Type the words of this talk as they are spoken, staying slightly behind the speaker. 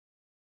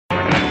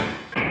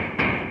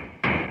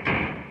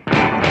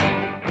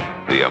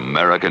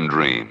American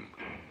dream.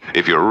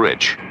 If you're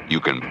rich,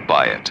 you can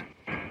buy it.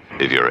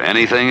 If you're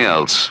anything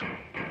else,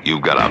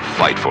 you've got to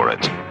fight for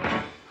it.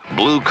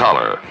 Blue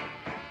Collar.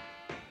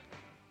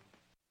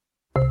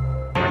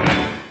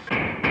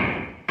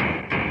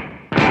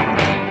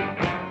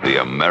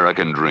 The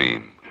American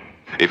dream.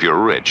 If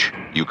you're rich,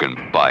 you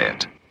can buy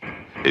it.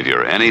 If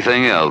you're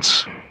anything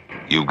else,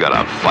 you've got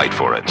to fight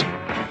for it.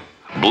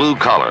 Blue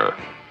Collar.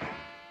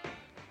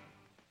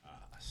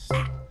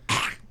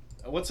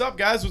 What's up,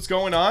 guys? What's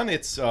going on?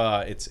 It's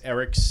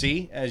Eric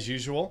C. as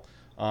usual.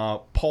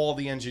 Paul,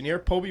 the engineer.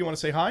 Poby, you want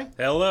to say hi?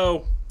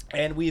 Hello.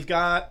 And we've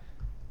got,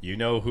 you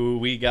know who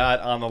we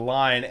got on the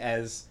line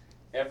as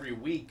every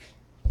week.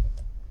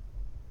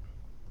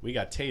 We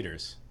got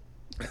Taters.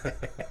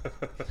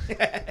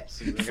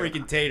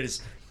 Freaking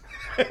Taters.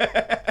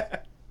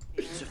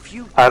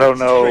 I don't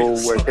know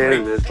where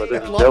Taters is, but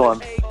this is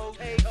Dylan.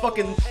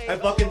 I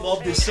fucking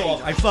love this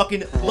song. I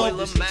fucking love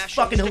this. It's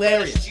fucking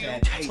hilarious,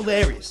 man. It's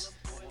hilarious.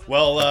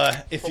 Well,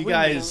 if you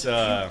guys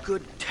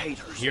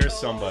hear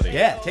somebody.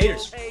 Yeah,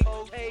 Taters.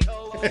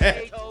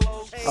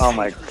 Oh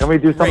my! Can we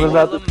do something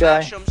about this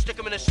guy?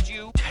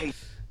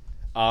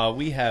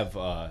 We have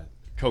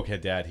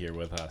Cokehead Dad here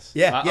with us.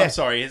 Yeah, yeah. I'm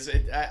sorry.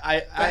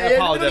 I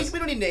apologize. We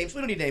don't need names.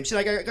 We don't need names. See,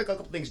 I got a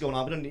couple things going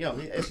on. We don't,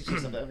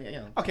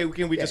 Okay,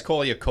 can we just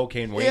call you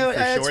Cocaine Wayne for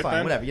that's short fine.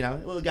 then? Whatever,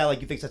 a little guy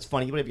like you thinks that's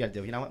funny. Whatever you got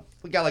to do,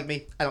 A guy like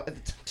me,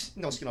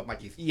 no skin off my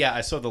teeth. Yeah,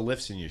 I saw the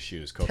lifts in your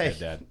shoes, Cokehead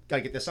Dad.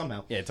 Gotta get this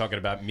somehow. Yeah, talking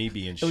about me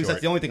being At short. least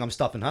that's the only thing I'm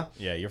stuffing, huh?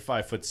 Yeah, you're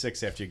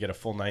 5'6" after you get a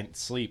full night's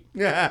sleep.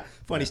 Yeah,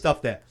 funny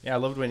stuff there. Yeah, I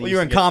loved when Well,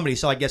 you're in comedy,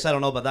 so I guess I don't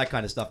know about that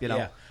kind of stuff,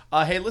 Yeah.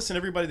 Hey, listen,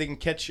 everybody, they can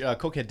catch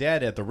Cokehead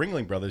Dad at the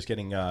Ringling Brothers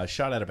getting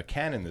shot out of a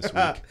cannon this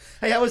week.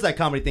 Hey, how was that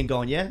comedy thing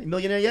going? Yeah, you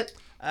millionaire yet?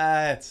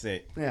 That's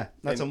it. Yeah,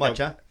 not so much,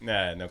 huh?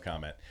 Nah, no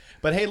comment.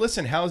 But hey,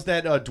 listen, how's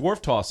that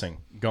dwarf tossing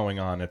going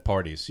on at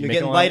parties? You're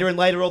getting lighter and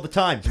lighter all the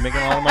time. You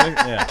making a lot of money?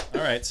 Yeah.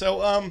 All right.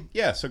 So,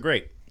 so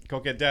great.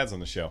 Cokehead Dad's on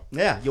the show.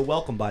 Yeah, you're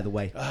welcome, by the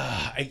way.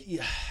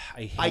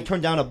 I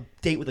turned down a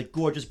date with a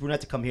gorgeous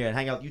brunette to come here and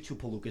hang out with you two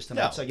palookas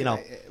tonight. So,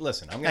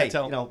 listen, I'm going to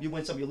tell... you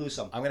win some, you lose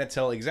some. I'm going to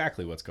tell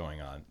exactly what's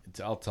going on.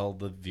 I'll tell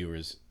the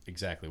viewers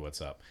exactly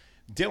what's up.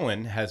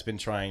 Dylan has been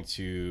trying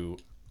to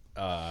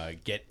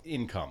get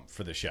income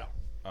for the show.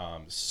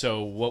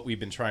 So what we've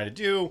been trying to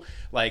do,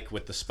 like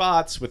with the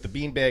spots, with the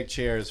beanbag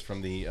chairs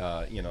from the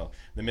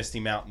the Misty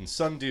Mountain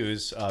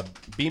Sundews,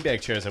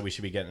 beanbag chairs that we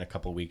should be getting in a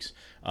couple of weeks.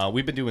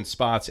 We've been doing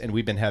spots and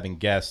we've been having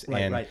guests,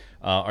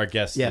 our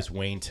guest is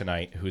Wayne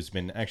tonight, who's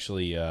been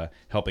actually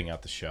helping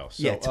out the show.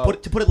 So, yeah, to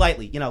put it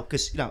lightly,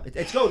 because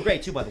it's going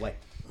great too. By the way,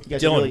 you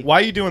guys Dylan,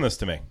 why are you doing this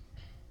to me?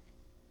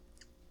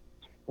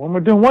 When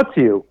we're doing what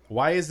to you?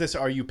 Why is this?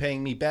 Are you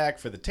paying me back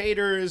for the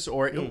taters,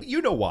 or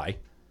you know why?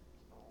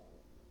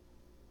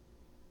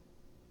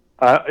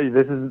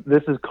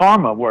 This is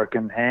karma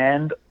working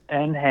hand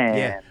in hand.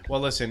 Yeah. Well,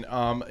 listen.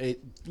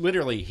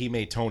 Literally, he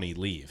made Tony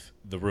leave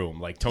the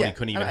room. Like Tony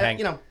couldn't even hang.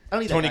 I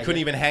don't need Tony that guy,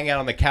 couldn't even hang out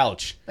on the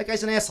couch. That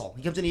guy's an asshole.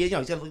 He comes in here. He's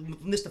got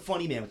Mr.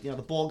 Funny Man with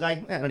the bald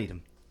guy. I don't need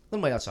him. Let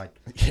him wait outside.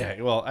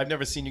 Yeah. Well, I've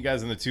never seen you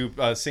guys in the two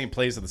same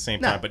place at the same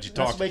time, but you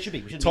that's the way it should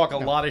be. Talk a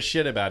lot of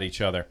shit about each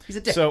other. He's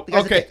a dick. So the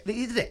guy's okay. a dick.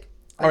 He's a dick.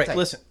 All right.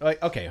 Listen.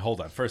 Okay. Hold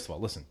on. First of all,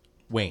 listen,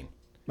 Wayne.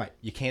 Right.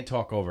 You can't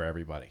talk over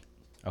everybody.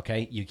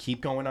 Okay, you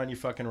keep going on your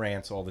fucking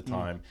rants all the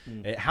time.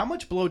 How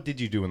much blow did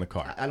you do in the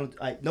car?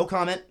 No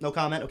comment.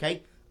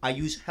 Okay, I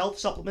use health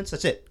supplements.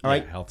 That's it. All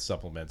right. Health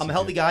supplements. I'm a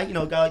healthy guy.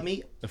 A guy like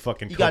me. The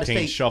fucking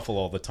cocaine shuffle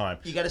all the time.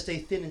 You got to stay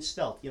thin and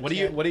stealth. What are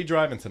you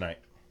driving tonight?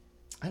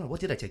 I don't know.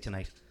 What did I take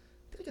tonight?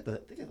 They got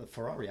the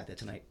Ferrari out there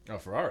tonight. Oh,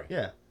 Ferrari.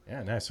 Yeah.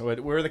 Yeah, nice. So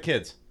where are the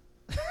kids?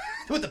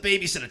 With the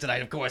babysitter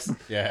tonight, of course.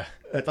 Yeah.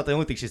 That's not the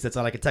only thing she sits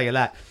on. I can tell you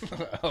that.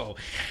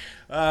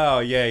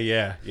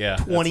 Yeah.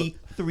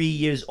 23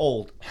 years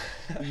old.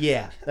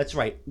 Yeah, that's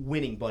right.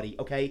 Winning, buddy.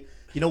 Okay.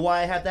 You know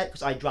why I have that?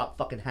 Because I drop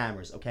fucking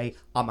hammers. Okay.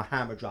 I'm a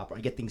hammer dropper. I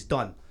get things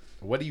done.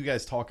 What do you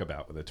guys talk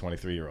about with a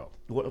 23-year-old?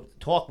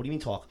 Talk? What do you mean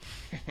talk?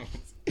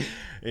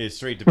 It's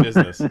straight to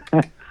business.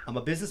 I'm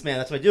a businessman.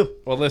 That's what I do.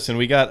 Well, listen,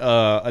 we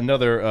got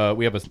another.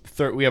 We have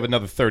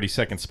another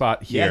 30-second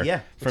spot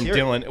here from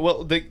Dylan.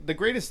 Well, the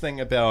greatest thing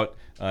about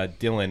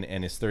Dylan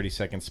and his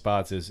 30-second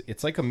spots is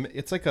it's like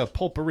a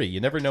potpourri. You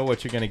never know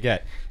what you're going to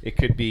get. It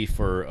could be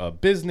for a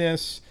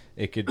business.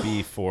 It could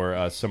be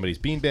for somebody's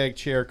beanbag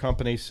chair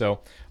company.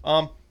 So,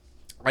 I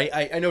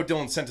know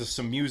Dylan sent us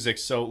some music.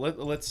 So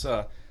let's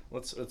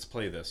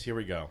play this. Here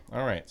we go.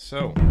 All right.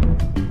 So.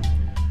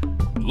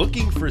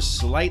 Looking for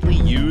slightly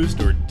used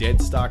or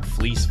dead stock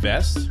fleece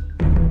vests?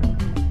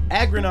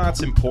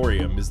 Agronauts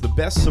Emporium is the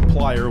best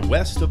supplier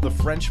west of the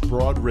French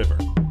Broad River.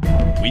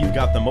 We've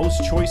got the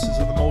most choices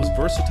of the most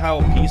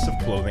versatile piece of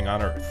clothing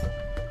on earth.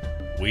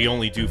 We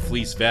only do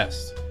fleece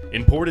vests,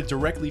 imported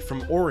directly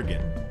from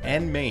Oregon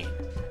and Maine,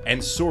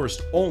 and sourced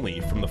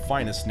only from the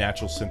finest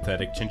natural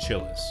synthetic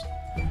chinchillas.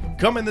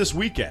 Come in this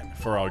weekend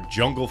for our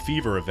Jungle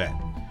Fever event,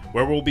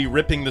 where we'll be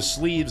ripping the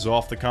sleeves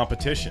off the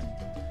competition.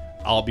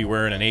 I'll be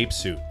wearing an ape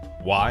suit.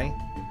 Why?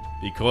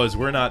 Because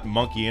we're not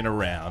monkeying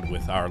around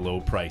with our low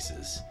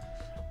prices.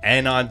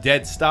 and on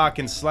dead stock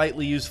and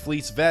slightly used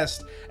fleece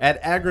vest at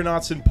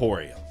Agronauts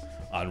Emporium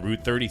on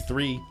Route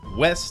 33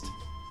 west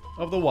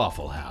of the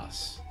Waffle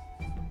House.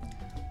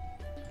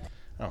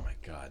 Oh my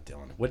God,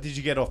 Dylan. What did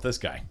you get off this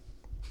guy?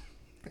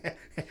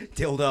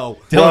 Dildo.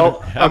 Dylan, Well,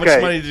 how okay.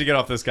 much money did you get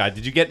off this guy?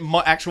 Did you get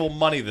actual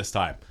money this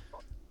time?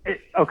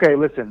 Okay,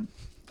 listen.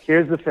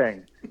 Here's the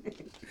thing.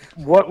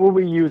 What will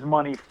we use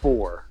money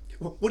for?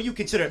 What do you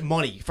consider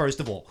money, first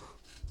of all?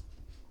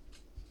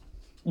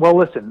 Well,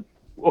 listen.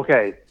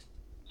 Okay.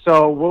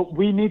 So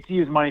we need to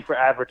use money for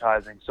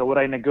advertising. So what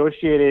I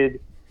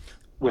negotiated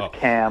with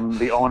Cam,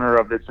 the owner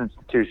of this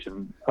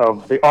institution,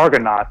 of the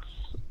Argonauts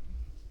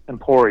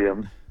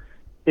Emporium,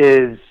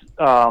 is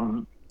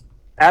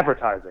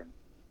advertising.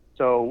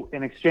 So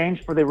in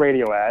exchange for the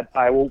radio ad,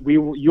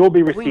 you'll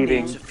be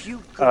receiving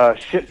a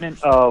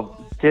shipment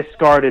of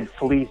discarded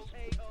fleece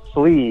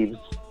sleeves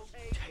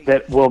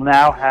that will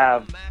now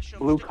have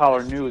Blue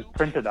Collar News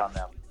printed on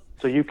them.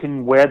 So you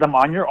can wear them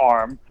on your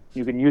arm,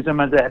 you can use them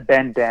as a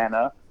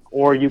bandana,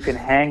 or you can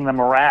hang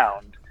them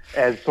around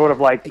as sort of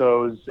like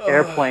those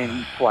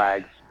airplane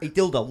flags. Hey,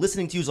 Dildo,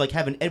 listening to you is like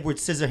having Edward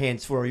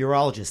Scissorhands for a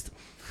urologist.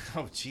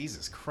 Oh,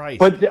 Jesus Christ.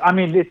 But, I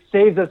mean, it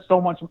saves us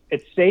so much.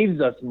 It saves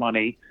us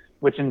money,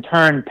 which in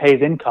turn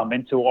pays income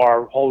into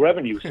our whole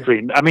revenue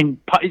stream. I mean,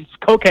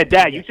 Cokehead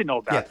Dad, you should know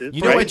about this.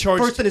 You know, I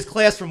charge first in his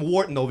class from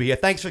Wharton over here.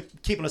 Thanks for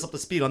keeping us up to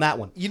speed on that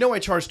one. You know, I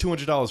charge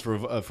 $200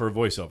 for a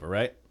voiceover,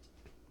 right?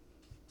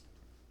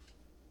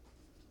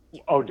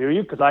 Oh, do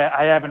you? Because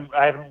I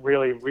haven't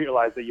really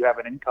realized that you have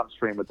an income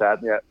stream with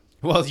that yet.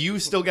 Well, you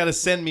still got to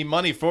send me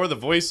money for the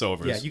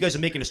voiceovers. Yeah, you guys are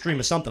making a stream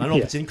of something. I don't know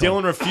if it's income.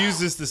 Dylan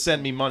refuses to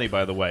send me money,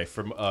 by the way,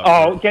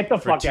 Get the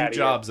fuck for out of here. 2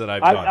 jobs that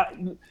I've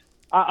done.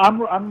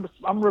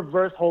 I'm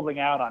reverse holding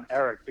out on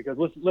Eric because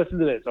listen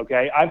to this,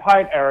 okay? I've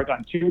hired Eric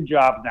on 2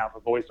 jobs now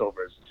for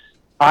voiceovers.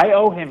 I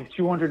owe him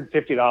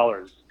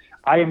 $250.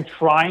 I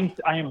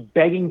am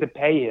begging to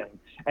pay him,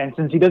 and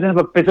since he doesn't have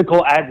a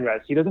physical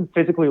address, he doesn't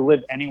physically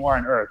live anywhere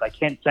on Earth. I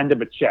can't send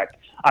him a check.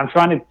 I'm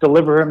trying to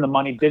deliver him the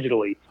money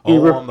digitally. He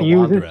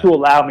refuses to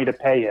allow me to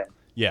pay him.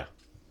 Yeah.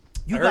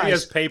 I heard he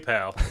has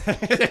PayPal.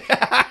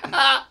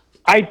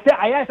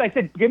 I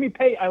said, give me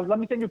pay. Let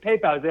me send you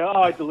PayPal. He said,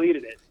 I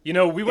deleted it. You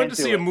know, we went to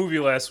see a movie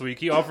last week.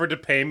 He offered to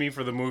pay me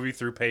for the movie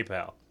through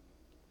PayPal.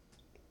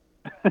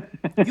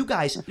 You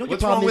guys, you know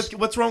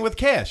what's wrong with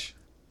Cash?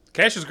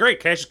 Cash is great.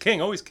 Cash is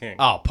king. Always king.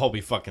 Oh, Paul be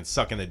fucking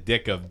sucking the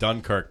dick of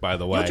Dunkirk, by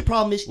the way. You know what your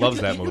problem is?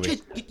 Loves that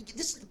movie.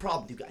 This is the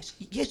problem, you guys.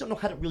 You guys don't know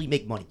how to really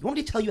make money. You want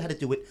me to tell you how to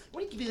do it? You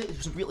want me to give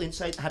you some real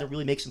insight on how to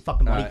really make some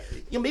fucking money?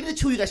 Maybe the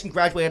two of you guys can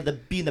graduate out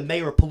of being the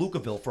mayor of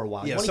Palookaville for a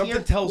while. Yeah,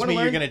 something tells me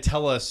you're going to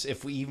tell us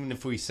even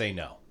if we say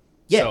no.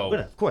 Yeah, so,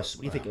 of course.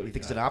 What do you think? You think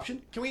it's an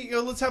option? Can we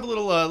let's have a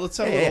little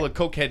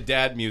Cokehead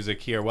Dad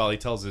music here while he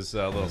tells his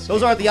little scheme.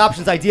 Those aren't the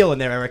options I deal in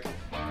there, Eric.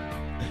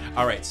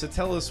 All right, so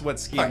tell us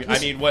what scheme.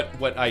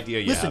 What idea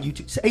you have. Listen, you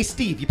two. Hey,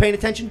 Steve, you paying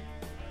attention?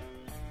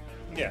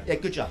 Yeah. Yeah,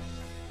 good job.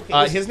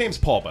 Okay, his name's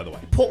Paul, by the way.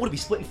 Paul, what are we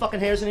splitting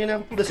fucking hairs in here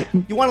now?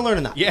 Listen, you want to learn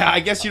or not? Yeah,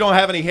 I guess you don't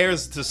have any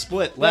hairs to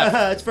split left.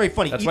 It's very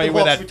funny. That's Ethan why you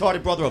wear that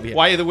retarded brother over here.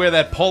 Why you wear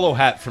that polo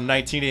hat from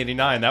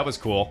 1989? That was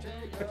cool.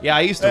 Yeah,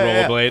 I used to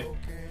rollerblade.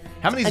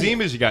 How many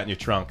Zimas you got in your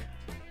trunk?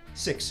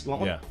 6. You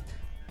want one? Yeah.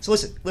 So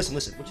listen.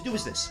 What you do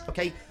is this,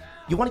 okay?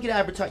 You want to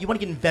get You want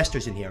to get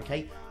investors in here,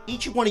 okay?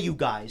 Each one of you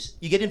guys,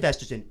 you get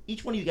investors in.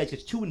 Each one of you guys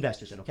gets 2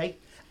 investors in, okay?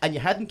 And you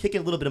have them kick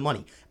in a little bit of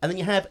money. And then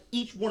you have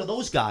each one of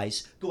those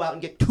guys go out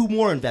and get 2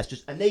 more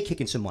investors, and they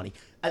kick in some money.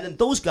 And then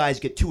those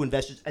guys get 2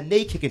 investors, and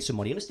they kick in some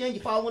money. Understand?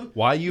 You following?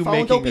 Why are you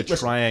making a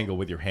triangle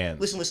with your hands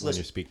listen. when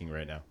you're speaking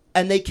right now?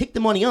 And they kick the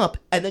money up,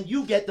 and then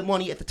you get the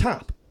money at the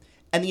top.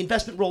 And the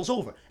investment rolls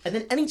over. And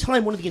then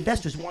anytime one of the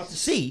investors wants to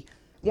see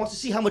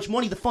how much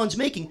money the fund's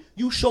making,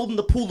 you show them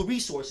the pool of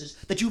resources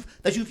that you've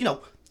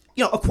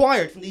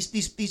acquired from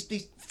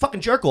these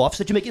fucking jerk-offs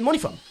that you're making money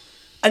from.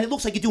 And it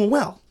looks like you're doing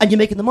well, and you're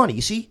making the money,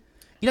 you see?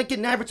 You're not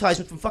getting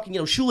advertisements from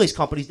fucking, shoelace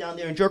companies down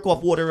there in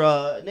Jerk-Off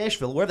Water,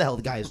 Nashville, where the hell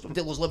the guy is,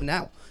 Dillo's living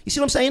now. You see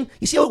what I'm saying?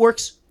 You see how it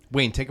works?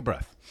 Wayne, take a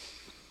breath.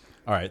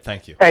 All right,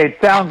 thank you. Hey, it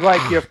sounds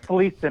like you're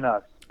fleecing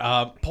us.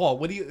 Paul,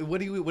 what do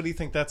you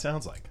think that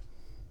sounds like?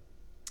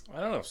 I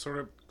don't know, sort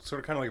of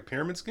kind of like a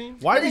pyramid scheme.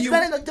 Why do you?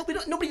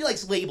 Nobody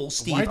likes labels,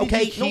 Steve. Why did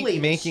okay, you keep no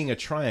labels. making a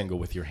triangle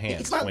with your hands?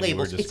 It's not when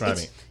labels. You were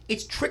describing.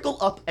 It's trickle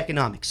up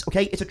economics.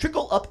 Okay, it's a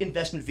trickle up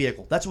investment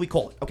vehicle. That's what we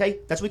call it. Okay,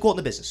 that's what we call it in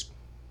the business.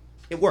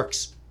 It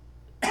works.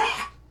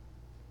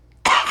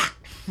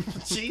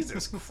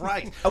 Jesus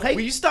Christ. Okay.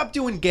 Will you stop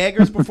doing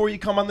gaggers before you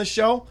come on the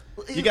show?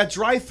 You got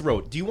dry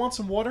throat. Do you want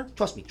some water?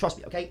 Trust me.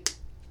 Okay.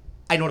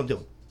 I know what I'm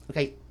doing.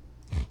 Okay.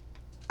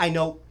 I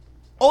know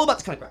all about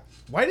this kind of crap.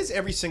 Why does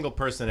every single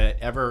person that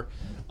ever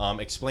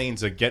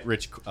explains a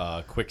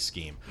get-rich-quick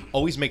scheme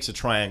always makes a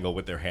triangle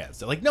with their hands?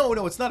 They're like, no,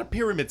 it's not a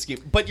pyramid scheme.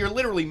 But you're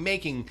literally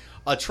making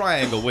a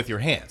triangle with your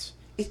hands.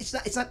 It's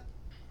not.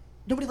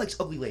 Nobody likes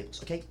ugly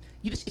labels, okay?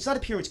 It's not a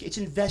pyramid scheme. It's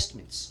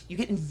investments. You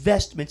get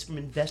investments from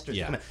investors.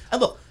 Yeah.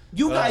 And look,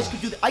 you guys could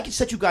do that. I could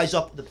set you guys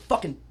up with a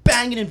fucking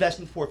banging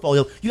investment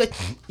portfolio. You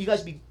guys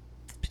would be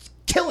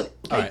killing it.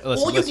 Okay, All right,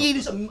 listen, all you need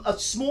is a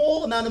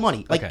small amount of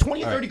money, like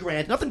 20 or 30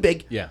 grand, nothing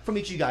big. From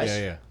each of you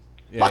guys.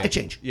 Pocket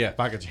change. Yeah,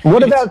 pocket change.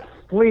 What about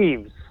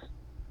sleeves?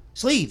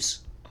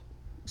 Sleeves.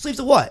 Sleeves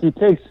of what? You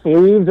take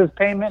sleeves as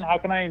payment. How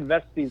can I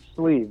invest these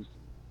sleeves?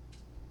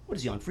 What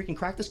is he on? Freaking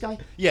crack, this guy?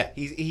 Yeah,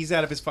 he's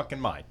out of his fucking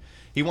mind.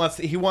 He wants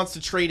to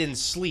trade in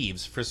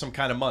sleeves for some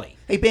kind of money.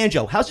 Hey,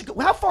 Banjo, how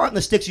far out in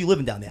the sticks are you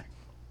living down there?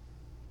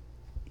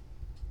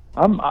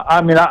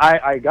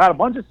 I got a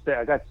bunch of sticks.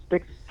 I got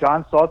sticks,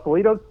 John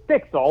Sausalito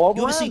sticks all over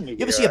You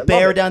ever see a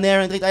bear down there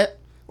and anything like that?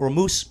 Or a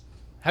moose?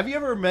 Have you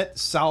ever met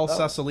Sal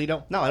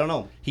Sausalito? No, I don't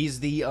know. He's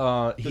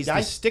the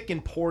Stick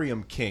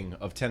Emporium King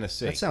of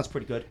Tennessee. That sounds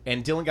pretty good.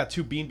 And Dylan got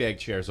 2 beanbag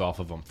chairs off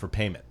of him for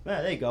payment.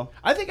 Yeah, there you go.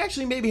 I think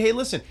actually maybe, hey,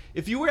 listen,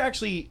 if you were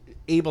actually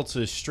able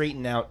to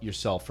straighten out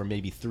yourself for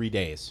maybe 3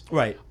 days,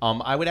 right?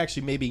 I would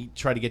actually maybe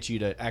try to get you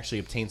to actually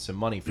obtain some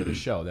money for the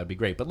show. That'd be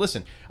great. But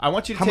listen, I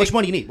want you to How much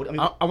money you need?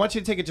 I want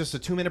you to take just a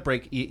 2-minute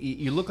break.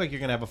 You look like you're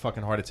gonna have a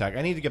fucking heart attack.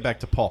 I need to get back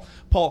to Paul.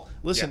 Paul,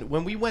 listen,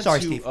 when we went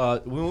Steve.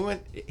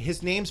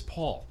 His name's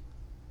Paul.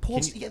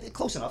 Paul's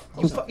close enough.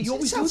 You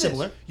always do this.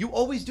 Similar. You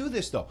always do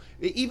this, though.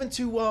 Even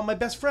to my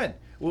best friend.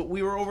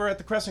 We were over at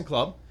the Crescent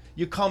Club.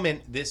 You come in.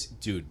 This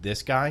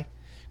guy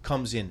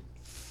comes in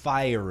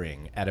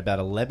firing at about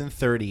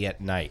 11:30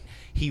 at night.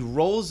 He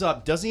rolls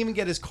up, doesn't even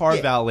get his car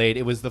valeted.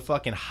 It was the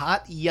fucking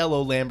hot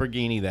yellow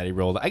Lamborghini that he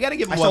rolled. I got to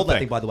give him one sold thing. That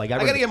thing, by the way. I got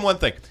to give him one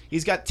thing.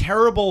 He's got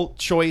terrible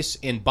choice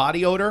in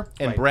body odor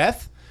and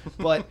breath,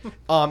 but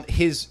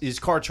his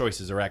car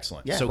choices are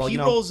excellent. Yeah, so he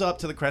rolls up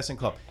to the Crescent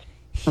Club.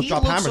 He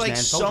looks like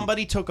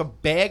somebody took a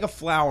bag of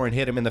flour and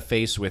hit him in the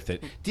face with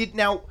it.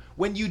 Now,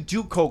 when you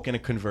do coke in a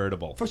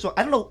convertible, first of all,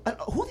 I don't know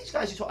who these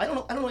guys are talking. I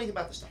don't know anything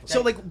about this stuff. Okay?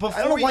 So like before,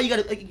 I don't know why you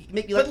got to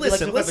make me like. But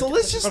listen, let's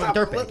just stop.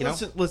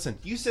 Listen.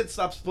 You said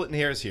stop splitting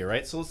hairs here,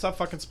 right? So let's stop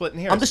fucking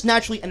splitting hairs. I'm just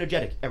naturally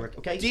energetic, Eric.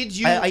 Okay. Did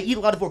you? I eat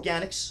a lot of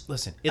organics.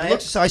 Listen, I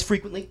exercise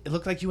frequently. It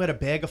looked like you had a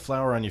bag of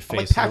flour on your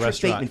face. I'm like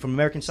Patrick Bateman from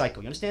American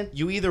Psycho. You understand?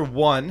 You either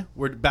one,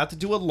 were about to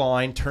do a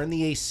line, turn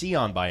the AC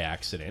on by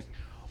accident.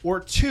 Or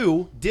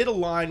 2, did a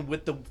line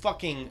with the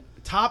fucking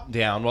top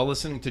down while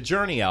listening to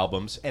Journey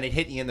albums, and it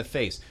hit you in the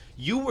face.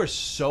 You were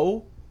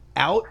so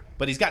out,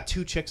 but he's got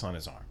 2 chicks on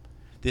his arm.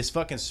 This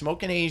fucking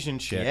smoking Asian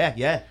chick,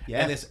 yeah,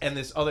 and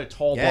this other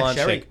tall blonde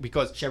chick,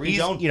 because Sherry he's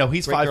Jones.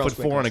 He's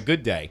 5'4" on a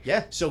good day,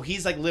 yeah. So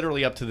he's like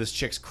literally up to this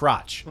chick's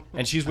crotch,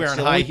 and she's wearing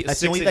high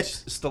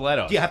 6-inch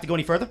stilettos. Do you have to go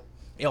any further?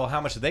 Yeah, well,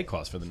 how much do they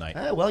cost for the night?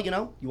 Well, you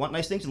want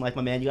nice things in life,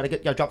 my man. You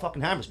gotta drop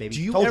fucking hammers, baby.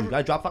 You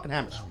gotta drop fucking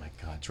hammers. Oh my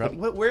god,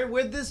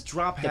 where'd this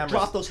drop hammers?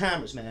 Drop those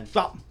hammers, man.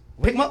 Drop them.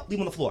 Pick them up, leave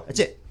them on the floor.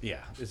 That's it. Yeah,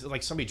 it's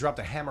like somebody dropped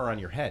a hammer on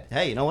your head.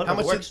 Hey, you know what? How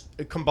much is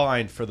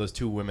combined for those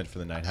 2 women for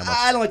the night? How much?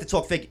 I don't like to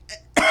talk figures.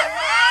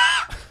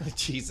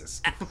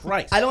 Jesus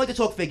Christ! I don't like to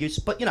talk figures,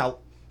 but it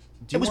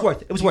was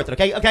worth it. It was worth it.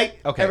 Okay.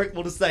 Eric,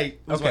 we'll just say. It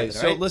was worth it,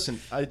 so right?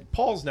 listen,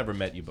 Paul's never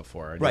met you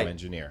before, our new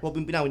engineer. Well,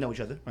 now we know each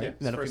other. Right?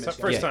 Yeah,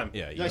 first time.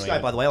 Yeah, nice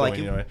guy, by the way. I like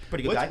him.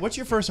 Pretty good guy. What's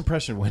your first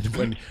impression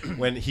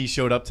when he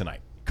showed up tonight,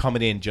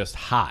 coming in just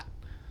hot?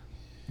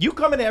 You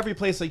come into every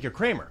place like you're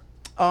Kramer.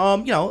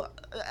 I'm pretty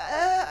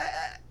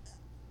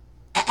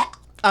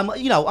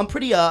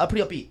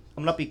upbeat.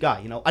 I'm an upbeat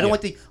guy. I don't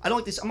like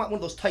this. I'm not one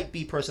of those type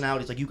B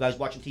personalities like you guys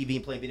watching TV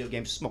and playing video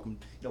games, smoking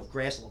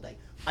grass all day.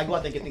 I go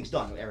out there and get things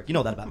done, Eric. You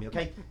know that about me,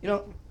 okay?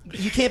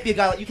 You can't be a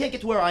guy. You can't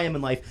get to where I am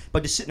in life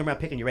by just sitting around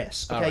picking your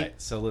ass. Okay. All right.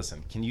 So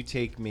listen, can you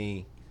take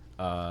me?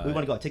 Where you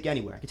want to go? I take you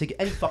anywhere. I can take you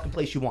any fucking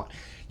place you want.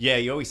 Yeah,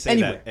 you always say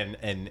that,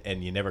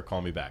 and you never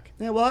call me back.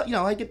 Yeah, well,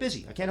 I get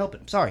busy. I can't help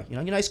it. I'm sorry.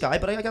 You're a nice guy,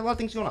 but I got a lot of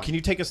things going on. Can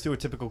you take us through a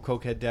typical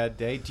cokehead dad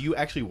day? Do you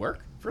actually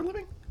work for a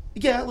living?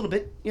 Yeah, a little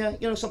bit. Yeah,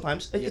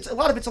 sometimes it's a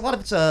lot of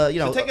it's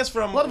So take us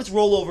from a lot of it's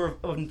rollover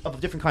of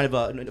a different kind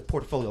of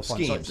portfolio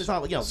fund. Schemes.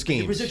 So it's not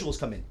schemes. The residuals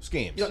come in.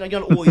 Schemes. You're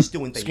not always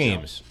doing things.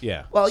 Schemes.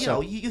 Yeah. Well,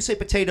 you say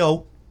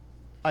potato,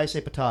 I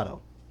say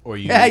potato. Or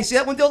you. Hey, see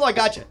that one, Dildo? I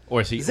got you.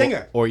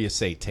 Zinger. Or you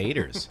say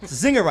taters. It's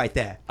a zinger right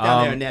there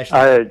down there in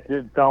Nashville.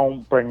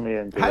 Don't bring me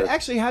into it.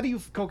 Actually, how do you,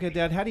 cokehead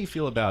dad? How do you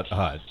feel about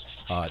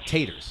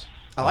taters?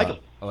 I like them.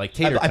 I like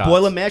tater tots. I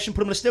boil them, mash, and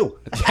put them in a stew.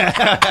 Drink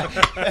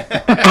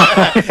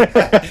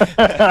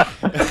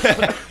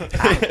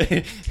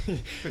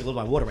a little of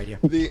my water right here.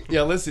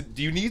 Listen.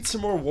 Do you need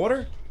some more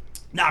water?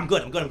 Nah, I'm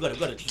good.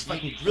 It's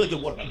fucking really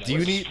good water. Do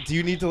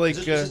you need to like?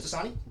 Is this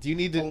Dasani? Do you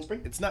need to? Poland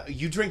Spring? It's not.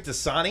 You drink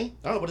Dasani?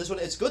 I don't know, but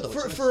it's good though.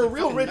 For a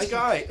real rich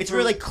guy, it's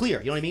really clear.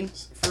 You know what I mean?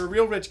 For a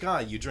real rich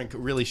guy, you drink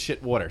really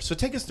shit water. So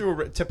take us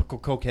through a typical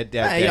cokehead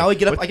dad. Hey, I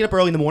get up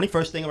early in the morning,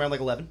 first thing around like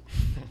 11.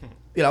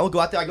 Go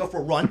out there. I go for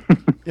a run.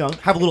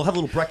 Have a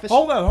little breakfast.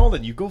 Hold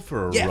on. You go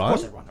for a run? Yeah, of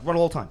course I run. I run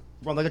all the time.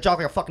 Run like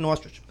a fucking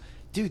ostrich.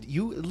 Dude,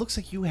 it looks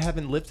like you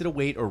haven't lifted a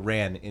weight or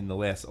ran in the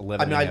last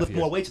 11 I lift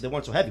more weights so they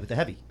weren't so heavy, but they're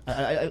heavy.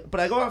 But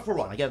I go out for a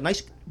run. I get a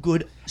nice,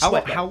 good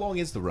sweat. How long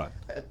is the run?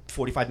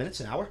 45 minutes,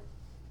 an hour.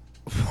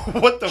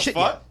 What the Shit,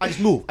 fuck? yeah. I just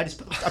move. I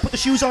put the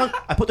shoes on.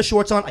 I put the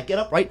shorts on. I get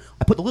up, right?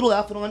 I put the little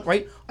outfit on,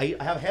 right? I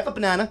have half a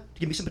banana to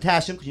give me some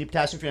potassium because you need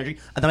potassium for energy.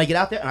 And then I get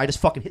out there and I just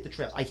fucking hit the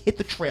trails. I hit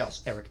the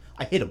trails, Eric.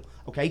 I hit them,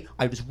 okay?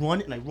 I just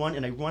run and I run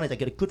and I run and I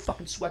get a good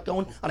fucking sweat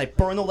going and I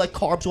burn all that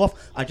carbs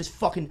off. I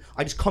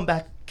just come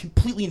back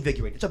completely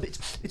invigorated.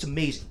 It's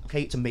amazing,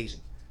 okay? It's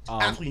amazing. It's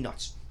absolutely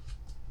nuts.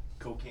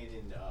 Cocaine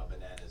and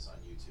bananas on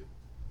YouTube.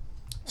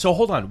 So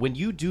hold on, when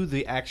you do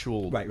the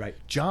actual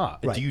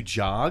jog, do you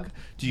jog?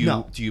 Do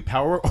you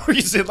power, or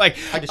is it like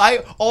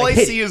I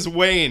see is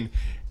Wayne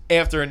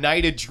after a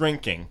night of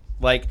drinking,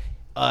 like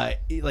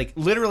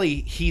literally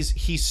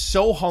he's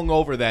so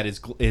hungover that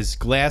his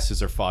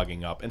glasses are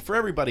fogging up. And for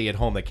everybody at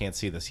home that can't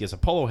see this, he has a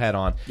polo hat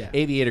on,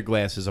 aviator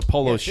glasses, a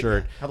polo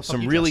shirt,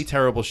 some really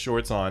terrible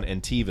shorts on,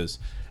 and Tevas,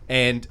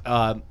 and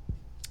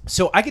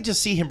so I could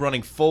just see him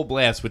running full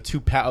blast with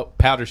 2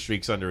 powder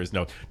streaks under his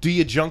nose. Do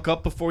you junk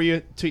up before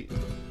you?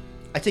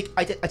 I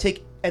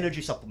take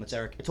energy supplements,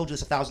 Eric. I told you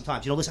this 1,000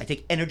 times. You know, listen, I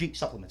take energy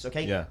supplements,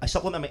 okay? Yeah. I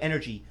supplement my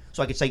energy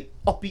so I can stay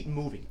upbeat and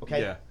moving, okay?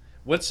 Yeah.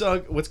 What's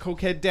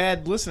Cokehead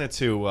Dad listening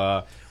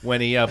to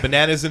when he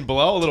bananas and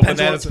blow? A little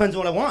bananas. Depends on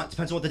what I want.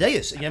 Depends on what the day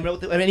is. You know,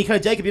 any kind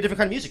of day could be a different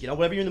kind of music. You know,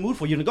 whatever you're in the mood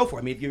for, you're gonna go for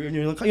it. I mean, if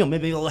you're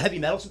maybe a little heavy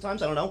metal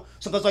sometimes. I don't know.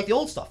 Sometimes like the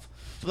old stuff.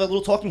 So like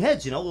little Talking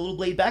Heads, you know, a little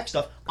laid back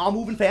stuff. I'm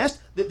moving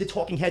fast. The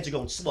Talking Heads are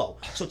going slow.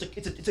 So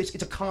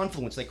it's a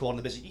confluence, they call it in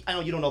the business. I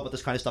know you don't know about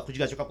this kind of stuff because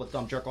you guys are a couple of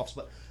dumb jerk offs,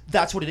 but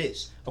that's what it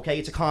is. Okay,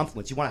 it's a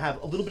confluence. You want to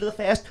have a little bit of the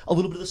fast, a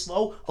little bit of the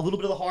slow, a little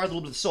bit of the hard, a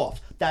little bit of the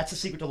soft. That's the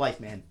secret to life,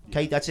 man.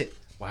 Okay, that's it.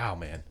 Wow,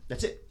 man.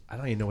 That's it. I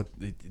don't even know what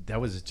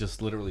that was.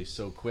 Just literally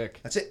so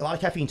quick. That's it. A lot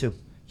of caffeine too.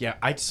 Yeah,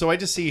 I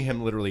just see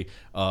him literally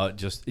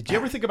just. Did you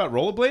ever think about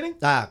rollerblading?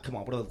 Come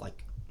on. What are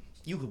like?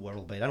 You could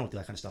rollerblade. I don't do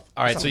that kind of stuff.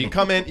 All right, so you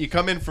come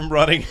in from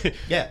running,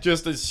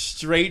 just a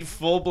straight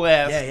full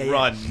blast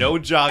run, no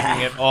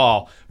jogging at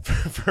all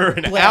for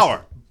an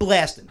hour.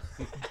 Blasting.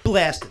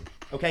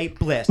 Okay,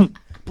 blasting.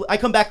 I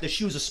come back, the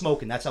shoes are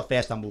smoking. That's how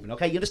fast I'm moving.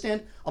 Okay, you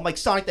understand? I'm like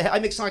I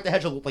make Sonic the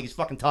Hedgehog look like he's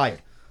fucking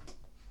tired.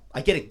 I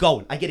get it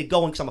going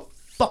because I'm a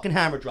fucking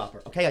hammer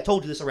dropper. Okay, I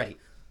told you this already.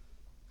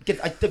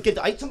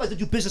 Sometimes I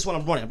do business when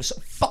I'm running. I'm just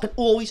fucking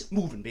always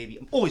moving, baby.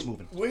 I'm always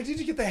moving. Where did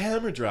you get the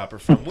hammer dropper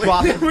from?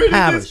 Where did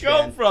this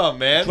come from,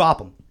 man? Drop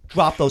them.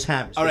 Drop those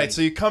hammers. All right,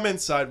 so you come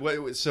inside. What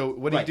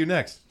do you do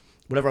next?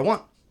 Whatever I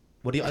want.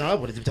 I don't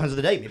know. It depends on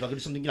the day. Maybe I'll do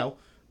something. You know,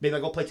 maybe I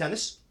go play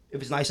tennis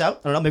if it's nice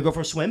out. I don't know. Maybe go for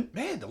a swim.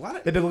 Man,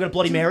 maybe we'll get a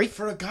Bloody Mary.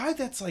 For a guy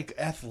that's like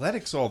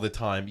athletics all the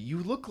time, you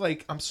look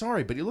like. I'm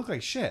sorry, but you look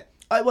like shit.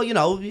 Well, you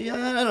know, I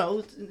don't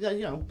know.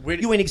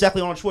 You ain't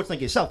exactly Arnold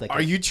Schwarzenegger yourself.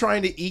 Are you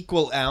trying to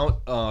equal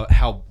out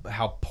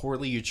how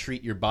poorly you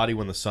treat your body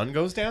when the sun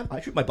goes down? I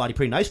treat my body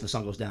pretty nice when the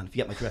sun goes down. If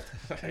you get my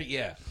drift.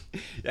 Yeah,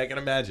 I can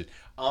imagine.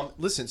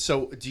 Listen,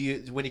 so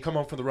when you come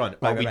home from the run,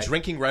 are we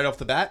drinking right off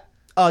the bat?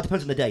 It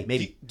depends on the day.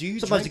 Maybe. Do you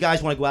sometimes drink? the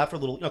guys want to go out for a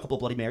little, a couple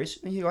of Bloody Marys,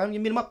 and you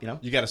meet them up. You know.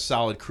 You got a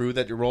solid crew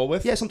that you roll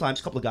with? Yeah, sometimes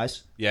a couple of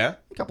guys. Yeah.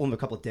 A couple of them, a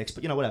couple of dicks,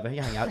 but whatever.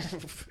 You hang out.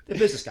 They're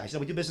business guys.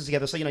 We do business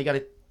together, so you got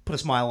to put a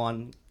smile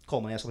on. Call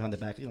my ass behind the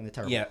back. They're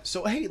terrible. Yeah.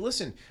 So hey,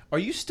 listen. Are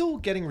you still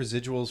getting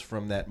residuals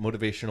from that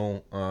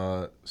motivational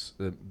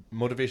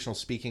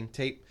speaking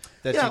tape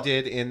that you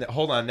did?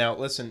 Hold on now.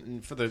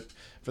 Listen, for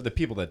the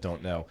people that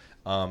don't know,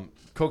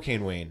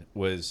 Cocaine Wayne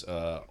was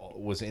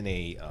in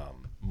a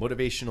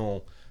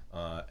motivational.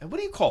 What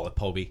do you call it,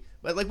 Poby?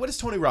 Like, what does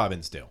Tony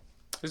Robbins do?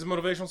 He's a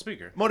motivational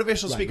speaker.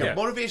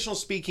 Motivational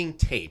speaking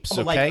tapes. I'm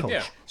a life coach.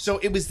 Yeah. So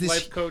it was this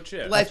life coach.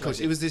 Yeah. Life coach.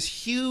 It was this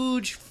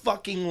huge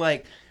fucking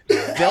like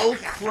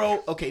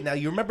Velcro. Okay, now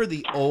you remember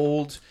the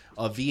old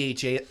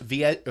VHS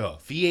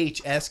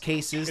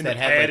cases in that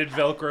the had padded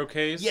Velcro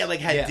case. Yeah,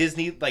 like had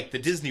Disney, like the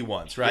Disney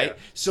ones, right? Yeah.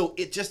 So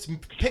it just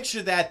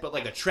picture that, but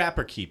like a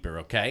trapper keeper,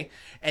 okay?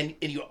 And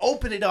you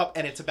open it up,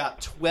 and it's about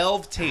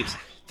 12 tapes.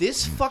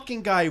 This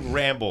fucking guy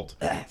rambled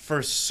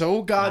for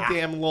so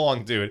goddamn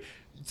long, dude.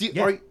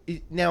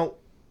 Now,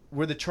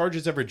 were the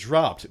charges ever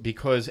dropped?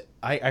 Because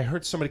I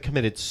heard somebody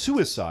committed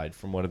suicide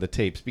from one of the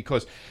tapes.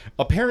 Because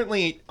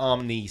apparently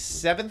on the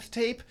 7th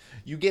tape,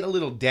 you get a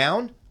little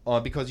down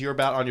because you're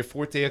about on your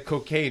 4th day of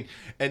cocaine.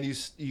 And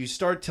you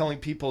start telling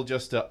people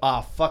just to,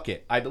 fuck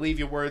it. I believe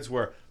your words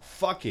were,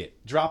 fuck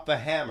it, drop the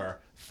hammer,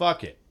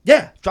 fuck it.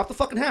 Yeah, drop the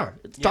fucking hammer.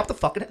 Drop the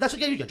fucking. That's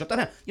what you do. Drop that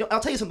hammer. You know, I'll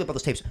tell you something about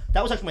those tapes.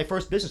 That was actually my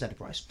first business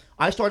enterprise.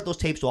 I started those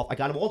tapes off. I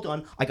got them all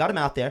done. I got them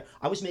out there.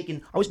 I was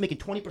making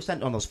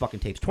 20% on those fucking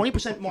tapes.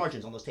 20%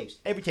 margins on those tapes.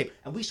 Every tape,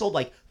 and we sold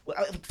like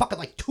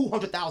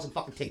 200,000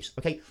 fucking tapes.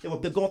 Okay, they were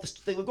going off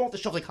the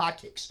shelves like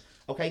hotcakes.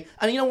 Okay,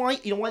 and you know why?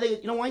 You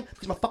know why?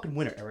 Because I'm a fucking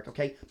winner, Eric.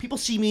 Okay, people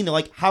see me and they're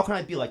like, how can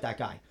I be like that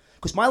guy?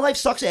 Because my life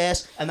sucks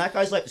ass, and that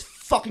guy's life is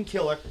fucking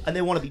killer, and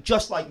they want to be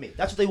just like me.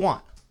 That's what they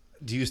want.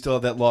 Do you still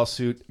have that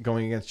lawsuit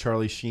going against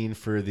Charlie Sheen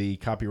for the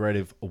copyright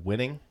of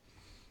Winning?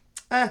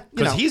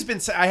 Because he's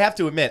been. I have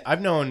to admit,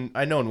 I've known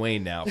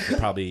Wayne now for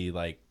probably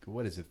like,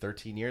 what is it,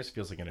 13 years?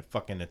 Feels like a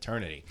fucking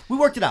eternity. We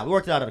worked it out. We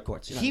worked it out of the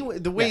courts. You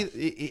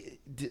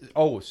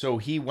know? So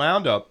he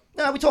wound up.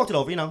 Yeah, we talked it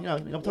over.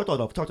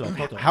 Talked it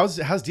over.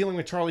 How's dealing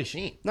with Charlie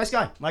Sheen? Nice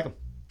guy. Like him.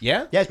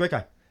 Yeah. Yeah, he's a great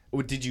guy.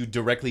 Did you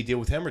directly deal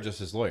with him or just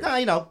his lawyer? Nah,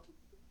 you know.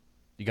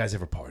 You guys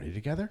ever party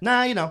together?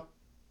 Nah, you know.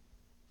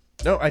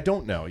 No, I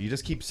don't know. You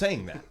just keep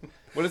saying that.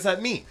 What does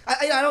that mean?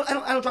 I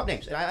don't drop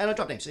names. I don't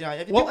drop names. You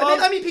know, Well,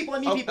 I mean people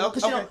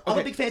because you know I'm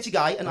a big fancy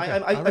guy and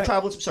I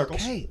travel in some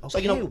circles. Okay, so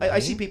you know I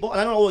see people and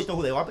I don't always know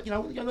who they are, but you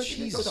know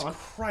Jesus it goes on.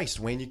 Christ,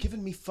 Wayne, you're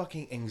giving me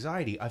fucking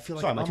anxiety. I feel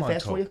like Sorry, I'm am I too on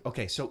fast for coke. you?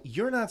 Okay, so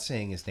you're not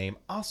saying his name.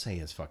 I'll say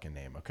his fucking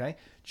name. Okay,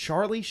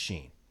 Charlie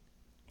Sheen.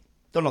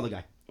 Don't know the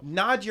guy.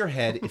 Nod your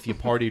head if you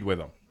partied with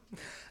him.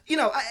 You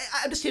know,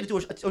 I'm just here to do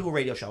a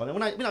radio show. I mean,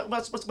 we're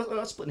not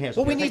splitting hairs.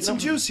 Well, we need some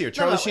juice here.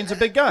 Charlie Sheen's a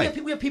big guy.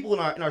 We have people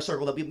in our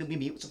circle that we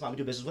meet sometimes we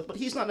do business with, but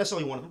he's not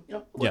necessarily one of them. You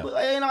know,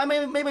 Yeah. I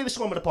maybe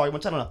saw him at a party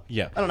once. I don't know.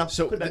 Yeah, I don't know.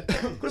 So, could have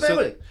been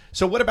anybody.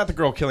 So what about the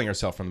girl killing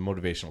herself from the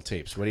motivational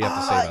tapes? What do you have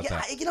to say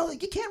about that? You know, you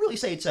can't really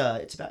say it's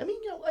about. I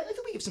mean, you know, I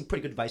think we give some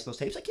pretty good advice in those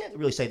tapes. I can't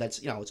really say that's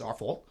it's our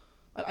fault.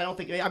 I don't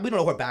think we don't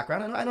know her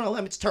background. I don't know. I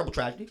mean, it's a terrible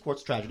tragedy. Of course,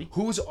 it's a tragedy.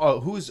 Who's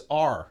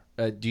our?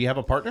 Do you have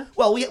a partner?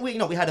 Well, we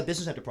had a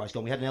business enterprise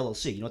going. We had an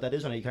LLC. You know what that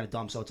is? I know you're kind of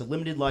dumb. So it's a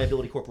limited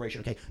liability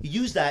corporation. Okay, you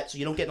use that so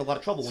you don't get in a lot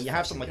of trouble when you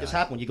have something like this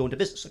happen when you go into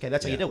business. Okay,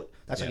 that's how you do it.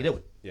 That's how you do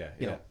it.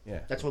 Yeah.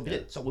 That's what we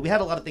did. So we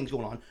had a lot of things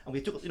going on, and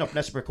we took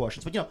necessary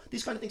precautions. But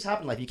these kind of things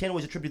happen in life. You can't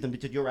always attribute them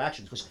to your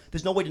actions because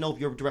there's no way to know if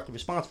you're directly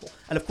responsible.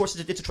 And of course,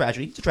 it's a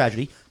tragedy. It's a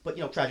tragedy. But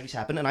tragedies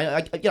happen, and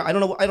I don't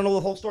know. I don't know the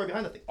whole story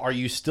behind the thing. Are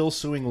you still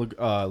suing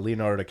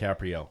Leonardo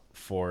DiCaprio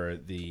for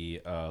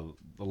the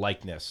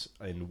likeness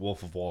in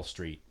Wolf of Wall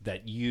Street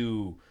that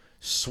you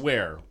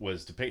swear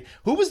was depicted?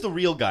 Who was the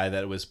real guy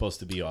that it was supposed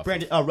to be off?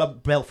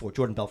 Belfort.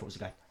 Jordan Belfort was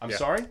the guy. I'm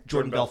sorry?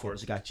 Jordan Belfort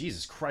was the guy.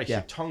 Jesus Christ, Yeah.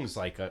 your tongue's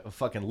like a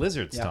fucking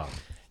lizard's tongue.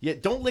 Yeah,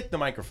 don't lick the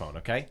microphone,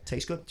 okay?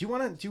 Tastes good. Do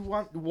you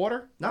want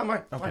water? No, I'm all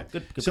right. Okay. Fine.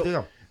 Good So- to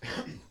go.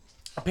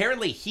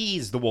 Apparently,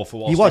 he's the Wolf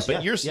of Wall He Street, was,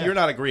 but you're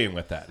not agreeing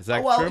with that. Is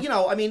that Well, true?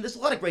 I mean, there's a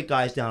lot of great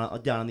guys down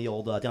on the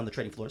old down the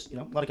trading floors. A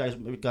lot of guys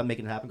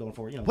making it happen, going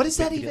for it. What does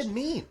that big even deals.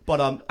 mean?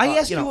 But I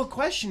asked you a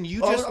question.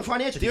 You Oh, just I'm trying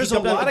to answer. There's You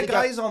a jumped lot on- of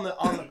guys on the.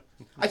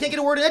 I can't get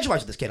a word in edgewise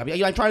with this kid. I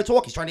mean, I'm trying to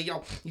talk. He's trying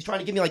to he's trying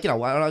to give me like I don't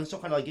know,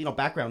 some kind of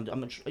background. I'm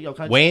not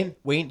kind of.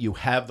 Wayne, you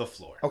have the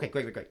floor. Okay,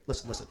 great.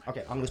 Listen.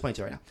 Okay, I'm gonna explain to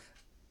you right now.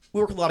 We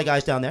work with a lot of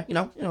guys down there. Do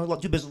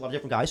business with a lot of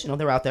different guys.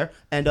 They're out there,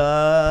 and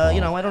I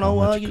don't know.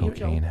 How much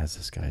cocaine has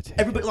this guy taken?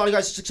 Everybody, a lot of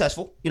guys are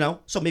successful.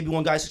 So maybe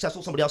one guy's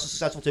successful, somebody else is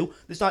successful too.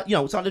 It's not,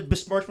 it's not a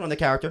besmirchment on their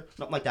character,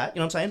 nothing like that. You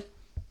know what I'm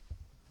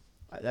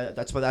saying?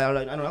 That's what I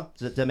don't know.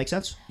 Does that make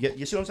sense?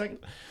 You see what I'm saying?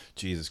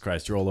 Jesus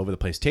Christ, you're all over the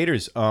place.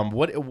 Taters,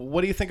 what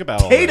do you think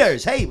about all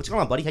Taters? Hey, what's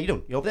going on, buddy? How you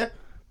doing? You over there?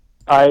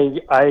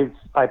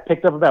 I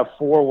picked up about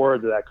 4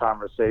 words of that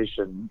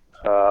conversation.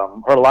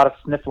 Heard a lot of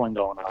sniffling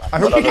going on.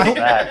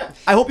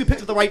 I hope you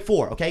picked up the right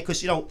 4, okay?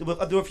 Because there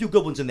were a few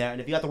good ones in there,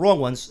 and if you got the wrong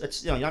ones,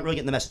 it's you're not really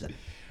getting the message.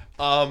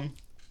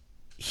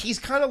 He's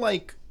kind of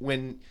like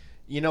when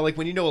like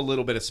when you know a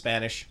little bit of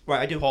Spanish.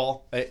 Right, I do.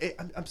 Paul,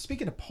 I'm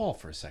speaking to Paul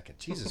for a second.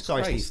 Jesus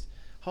Sorry, Christ. Steve.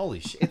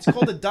 Holy shit. It's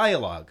called a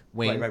dialogue,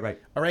 Wayne. Right.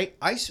 All right?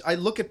 I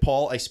look at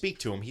Paul, I speak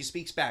to him, he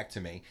speaks back to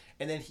me,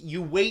 and then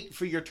you wait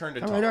for your turn to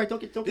talk. All right, don't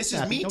get This is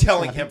snappy. me Don't get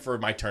telling snappy. him for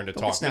my turn to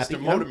Don't talk, get snappy,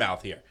 Mr.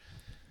 Motormouth here.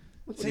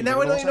 See, you now I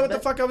gonna don't even know what the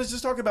say fuck I was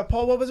just talking about.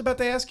 Paul, what was I about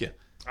to ask you?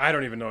 I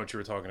don't even know what you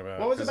were talking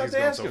about. What was 'cause about he's to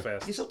going ask so you?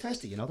 fast. You're so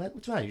testy, that?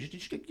 What's the matter? You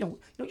should get, what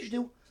you should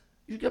do?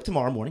 You should get up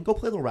tomorrow morning, go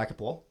play a little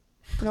racquetball.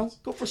 Go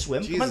for a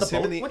swim. Come on the Jesus,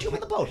 boat. Why don't you come on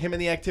the boat? him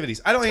and the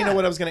activities. I don't even know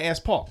what I was going to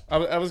ask Paul.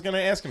 I was going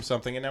to ask him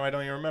something, and now I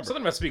don't even remember.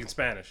 Something about speaking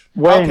Spanish.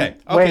 Wayne,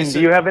 Okay, do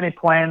you have any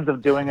plans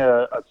of doing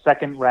a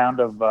second round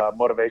of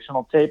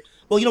motivational tapes?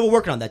 Well, we're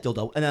working on that,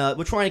 Dildo, and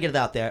we're trying to get it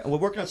out there, and we're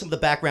working on some of the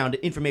background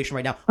information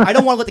right now. I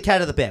don't want to let the cat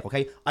out of the bag,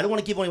 okay? I don't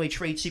want to give away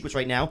trade secrets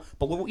right now,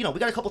 but we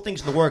got a couple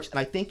things in the works, and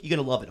I think you're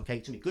gonna love it, okay?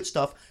 It's gonna be good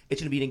stuff.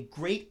 It's gonna be a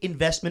great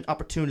investment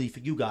opportunity for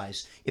you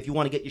guys if you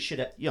want to get your shit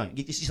at,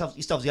 get yourself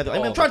together.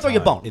 I'm trying to throw you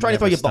a bone. I'm trying to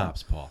throw you a bone.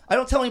 Stops, Paul. I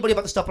don't tell anybody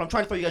about the stuff, but I'm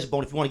trying to throw you guys a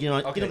bone if you want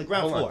to get on the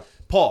ground floor.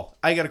 Paul,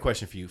 I got a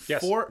question for you.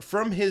 Yes.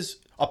 From his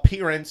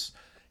appearance,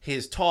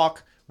 his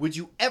talk, would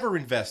you ever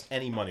invest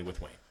any money with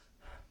Wayne?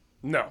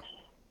 No.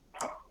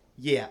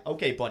 Yeah,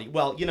 okay, buddy.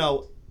 Well,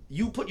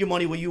 you put your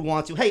money where you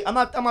want to. Hey, I'm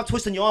not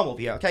twisting your arm over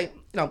here, okay?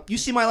 You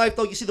see my life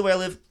though. You see the way I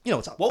live. You know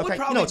what's up. What would okay?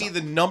 probably what's be up.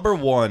 the number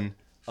one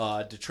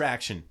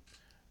detraction,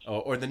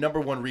 or the number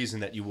one reason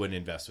that you wouldn't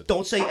invest with?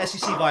 Don't say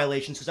SEC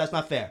violations because that's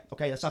not fair.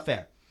 Okay, that's not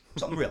fair.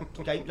 Something real.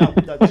 Okay,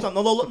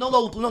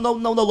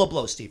 no low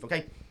blows, Steve.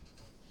 Okay.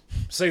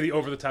 Say the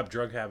over-the-top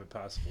drug habit,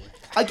 possibly.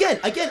 Again,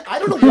 I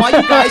don't know why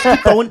you guys keep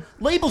throwing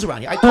labels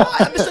around here.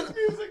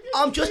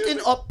 I'm just an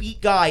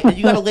upbeat guy, and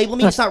you got to label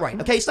me. It's not right.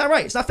 Okay, it's not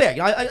right. It's not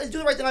fair. I do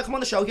the right thing. I come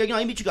on the show here.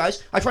 I meet you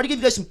guys. I try to give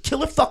you guys some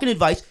killer fucking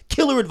advice.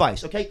 Killer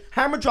advice. Okay,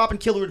 hammer dropping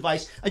killer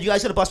advice, and you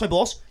guys got to bust my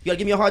balls. You got to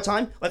give me a hard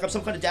time like I'm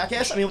some kind of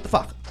jackass. I mean, what the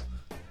fuck?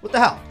 What the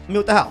hell?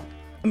 What the hell?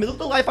 Look at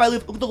the life I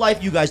live. Look at the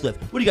life you guys live.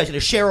 What are you guys gonna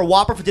share a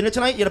Whopper for dinner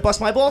tonight? You gonna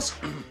bust my balls?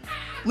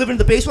 Living in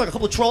the basement like a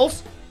couple of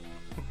trolls?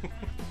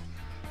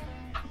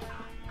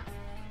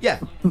 Yeah.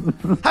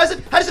 How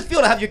does it feel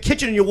to have your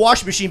kitchen and your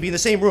washing machine be in the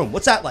same room?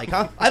 What's that like,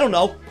 huh? I don't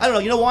know.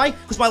 You know why?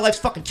 Because my life's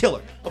fucking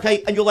killer.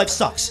 Okay, and your life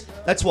sucks.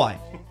 That's why.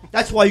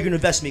 That's why you're gonna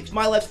invest in me, because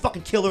my life's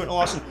fucking killer and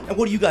awesome. And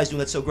what are you guys doing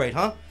that's so great,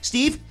 huh?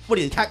 Steve? What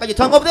are you, cack like your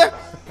tongue over there?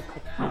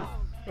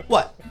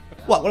 What?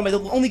 What am I, the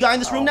only guy in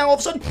this room now all of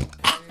a sudden?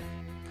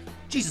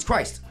 Jesus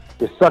Christ.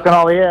 You're sucking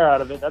all the air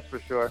out of it, that's for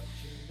sure.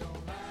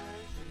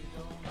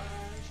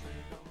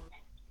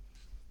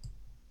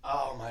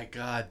 Oh my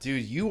God,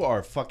 dude, you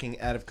are fucking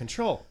out of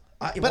control.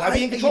 But I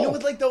mean, you know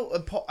what, like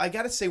though, I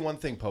gotta say one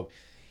thing, Pope.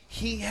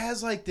 He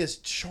has like this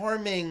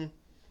charming.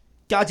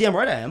 Goddamn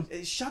right I am.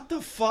 Shut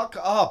the fuck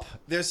up.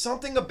 There's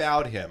something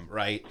about him,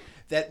 right,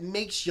 that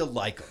makes you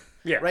like him.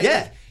 Yeah. Right?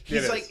 Yeah.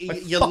 He's like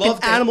you fucking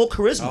love animal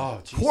charisma. Oh,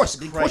 of course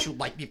you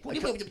like me. You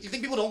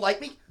think people don't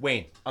like me?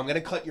 Wayne, I'm gonna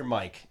cut your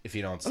mic if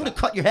you don't I'm stop. gonna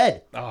cut your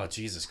head. Oh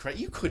Jesus Christ!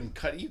 You couldn't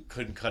cut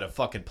a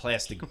fucking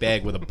plastic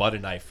bag with a butter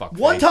knife. Fuck.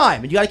 One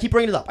time, and you gotta keep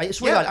bringing it up. I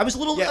swear Yeah. to God, I was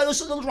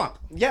a little drunk.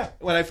 Yeah,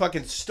 when I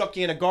fucking stuck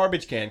you in a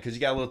garbage can because you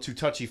got a little too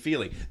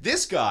touchy-feely.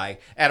 This guy,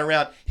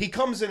 he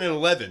comes in at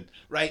 11,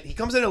 right? He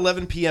comes in at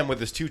 11 p.m. with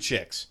his 2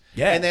 chicks.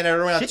 Yeah. And then at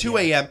around Shit, 2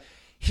 a.m.,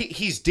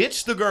 he's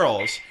ditched the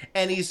girls,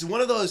 and he's one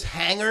of those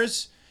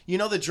hangers. You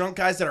know the drunk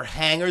guys that are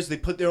hangers? They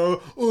put their, I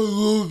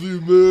love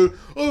you, man.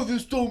 Oh,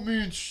 this don't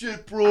mean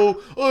shit,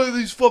 bro. Oh,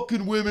 these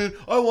fucking women.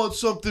 I want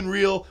something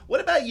real.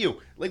 What about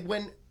you? Like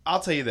I'll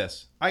tell you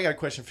this. I got a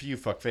question for you,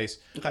 fuckface.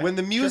 Okay. When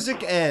the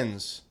music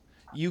ends...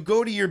 You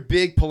go to your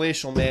big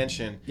palatial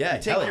mansion. Yeah,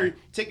 you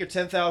take your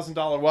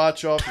 $10,000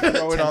 watch off. You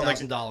throw it on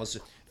 $10,000.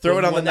 throw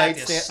it on the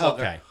nightstand.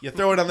 Okay, you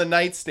throw it on the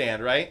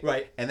nightstand, right?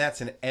 Right. And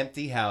that's an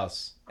empty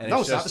house. And No,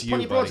 it's it's not. just There's you,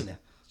 plenty of broads buddy. in there.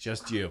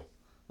 Just you.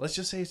 Let's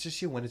just say it's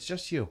just you. When it's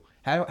just you,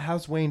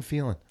 how's Wayne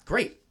feeling?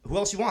 Great. Who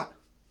else you want?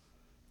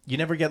 You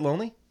never get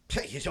lonely?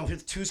 You know,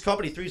 two's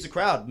company, three's the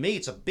crowd. Me,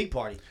 it's a big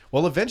party.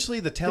 Well, eventually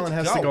the talent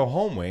has to go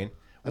home, Wayne.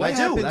 And What I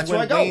do. happens That's when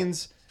where I go.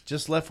 Wayne's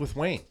just left with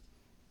Wayne?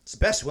 It's the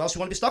best. Who else you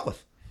want to be stuck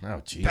with? Oh,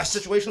 geez. Best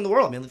situation in the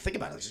world. I mean, think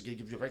about it. It's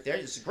right there.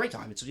 It's a great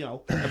time. It's,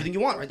 everything you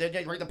want right there,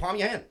 right in the palm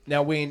of your hand.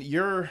 Now, Wayne,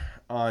 you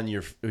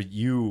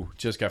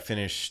just got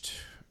finished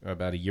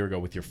about a year ago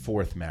with your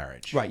 4th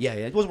marriage. Right, yeah.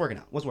 It wasn't working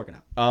out.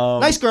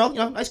 Nice girl,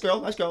 nice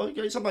girl.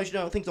 Sometimes,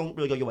 things don't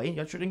really go your way. You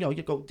go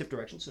different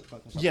directions.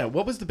 Yeah,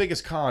 what was the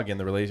biggest cog in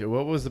the relationship?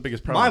 What was the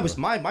biggest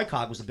problem? My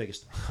cog was the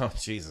biggest. Oh,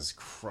 Jesus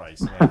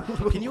Christ, man.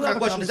 Can you What have a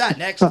question is that?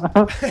 Next.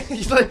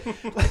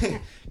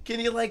 Can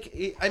you,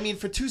 I mean,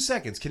 for 2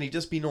 seconds, can he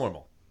just be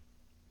normal?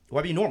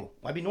 Why be normal?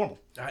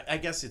 I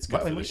guess it's good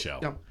for the show.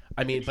 Yeah.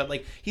 I mean, but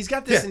he's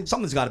got this. Yeah,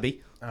 something's got to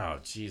be. Oh,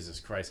 Jesus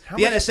Christ.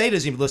 The NSA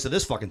doesn't even listen to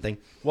this fucking thing.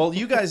 Well,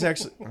 you guys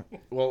actually.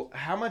 Well,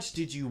 how much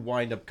did you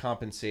wind up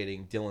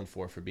compensating Dylan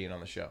for being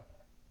on the show?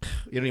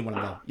 You don't even want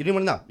to know. You didn't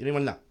want to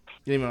know.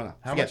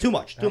 How much? Too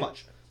much.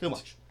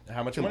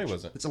 How much money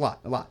was it? It's a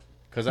lot.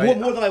 Because more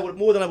than I would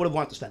have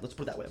wanted to spend. Let's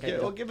put it that way. Okay.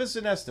 Well, give us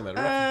an estimate.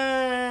 A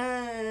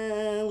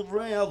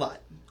lot.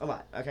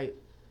 Okay.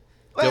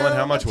 Dylan,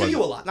 how much was it? To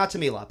you a lot, not to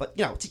me a lot, but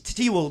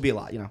to you will be a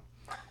lot.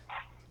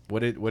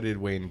 What did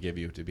Wayne give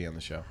you to be on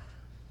the show?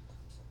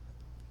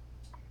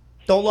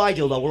 Don't lie,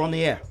 Dildo. We're on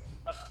the air.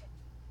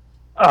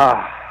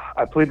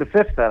 I plead the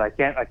fifth that I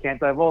can't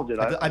divulge it.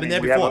 I've been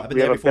there before. We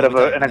have a bit of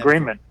an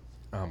agreement.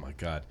 Oh my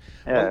God.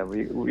 Yeah,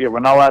 we're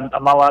not allowed.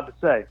 I'm not allowed to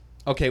say.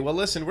 Okay, well,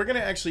 listen, we're gonna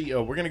actually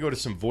we're gonna go to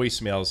some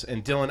voicemails,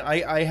 and Dylan,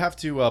 I have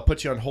to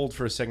put you on hold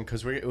for a second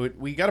because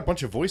we got a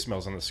bunch of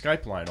voicemails on the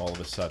Skype line all of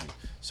a sudden.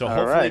 So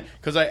hopefully,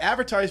 because I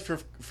advertised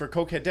for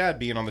Cokehead Dad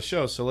being on the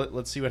show, so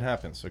let's see what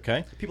happens.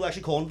 Okay? People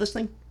actually calling this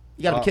thing?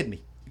 You gotta be kidding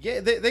me. Yeah,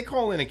 they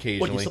call in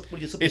occasionally. What do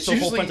you it's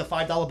usually friends a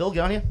 $5 bill?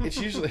 Get on here.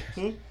 It's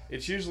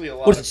usually a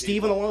lot. What is it?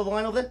 Steve on the one of the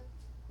line over there?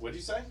 What'd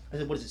you say? I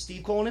said, what is it?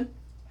 Steve calling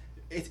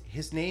in?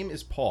 His name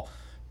is Paul.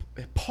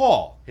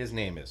 Paul, his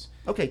name is.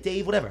 Okay,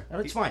 Dave, whatever.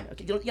 It's fine.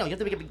 Okay, you have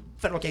to make a big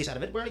federal case out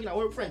of it.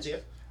 We're friends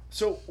here.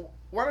 So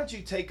why don't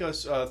you take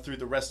us through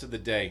the rest of the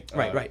day,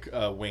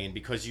 Wayne?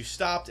 Because you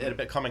stopped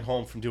at coming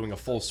home from doing a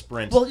full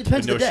sprint. Well, it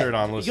depends with on the no day. shirt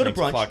on, You go to listening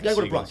brunch. You gotta go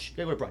to Seagulls. brunch. You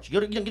gotta go to brunch. You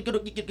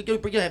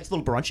gotta have this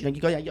little brunch. You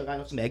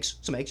got some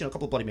eggs, a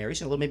couple of Bloody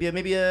Marys,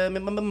 maybe a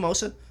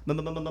mimosa.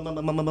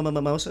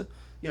 Mimosa.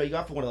 You go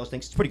out for one of those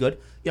things. It's pretty good.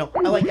 I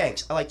like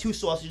eggs. I like 2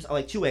 sausages. I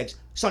like 2 eggs,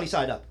 sunny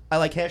side up. I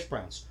like hash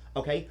browns.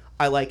 Okay,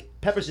 I like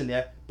peppers in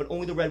there, but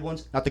only the red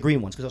ones, not the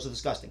green ones, because those are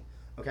disgusting.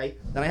 Okay,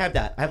 then I have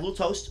that. I have a little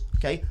toast.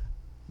 Okay,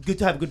 good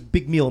to have a good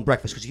big meal and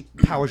breakfast because it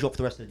powers you up for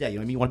the rest of the day. You know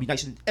what I mean? You want to be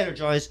nice and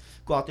energized,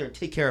 go out there and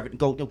take care of it and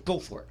go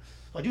for it.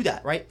 So I do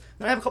that, right?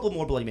 Then I have a couple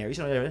more Bloody Marys,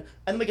 and then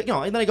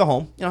I go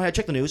home. I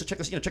check the news, I check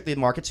the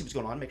market, see what's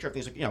going on, make sure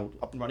everything's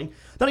up and running.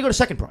 Then I go to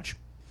second brunch.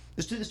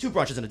 There's 2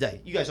 brunches in a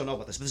day. You guys don't know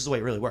about this, but this is the way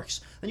it really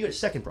works. Then you go to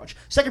second brunch.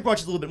 Second brunch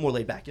is a little bit more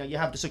laid back. You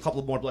have just a couple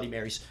of more Bloody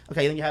Marys.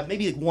 Okay, then you have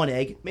maybe 1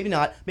 egg, maybe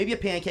not, maybe a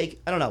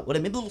pancake. I don't know.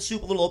 Maybe a little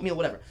soup, a little oatmeal,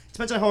 whatever. It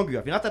depends on how hungry you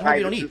are. If you're not that hungry,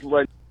 you don't eat.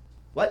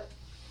 What?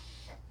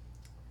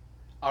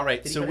 All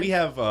right, so we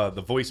have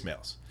the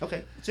voicemails.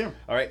 Okay, let's hear 'em.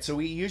 All right, so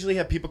we usually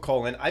have people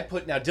call in.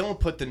 Dylan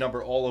put the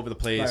number all over the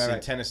place Right.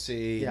 in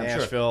Tennessee, Yeah, I'm sure.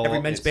 Nashville.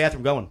 Every men's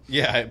bathroom going.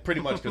 Yeah,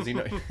 pretty much because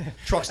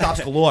Truck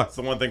stops galore. It's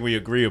the one thing we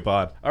agree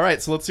upon. All right,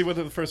 so let's see what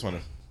the first one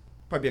is.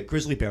 Probably a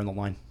grizzly bear on the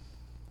line.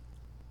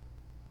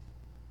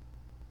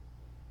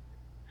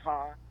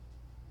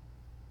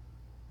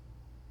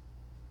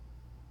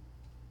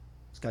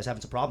 guy's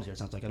having some problems here. It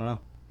sounds like. I don't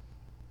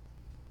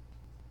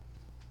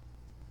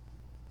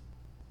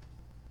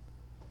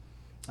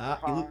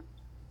know.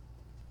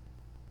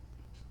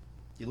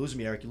 You're losing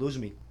me, Eric. You're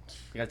losing me.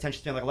 I got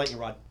attention span like a lightning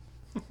rod.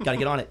 Gotta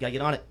get on it. Gotta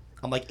get on it.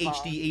 I'm like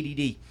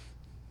HD ADD.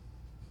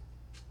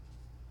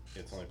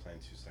 It's only playing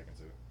 2 seconds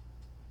of it.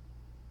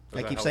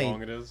 Guy keeps saying,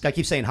 long it is? Guy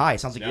keeps saying hi. It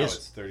sounds like no, it is.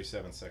 It's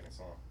 37 seconds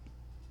long.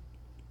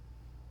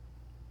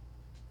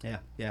 Yeah.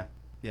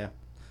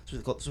 This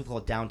is what we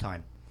call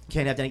downtime. You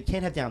can't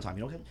have downtime.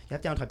 You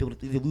have downtime. People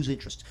they lose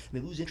interest.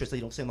 And they lose interest. They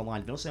don't stay on the line.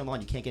 If they don't stay on the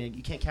line, you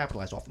can't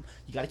capitalize off them.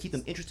 You got to keep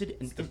them interested.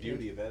 It's the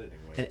beauty of editing.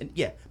 And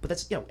yeah, but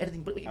that's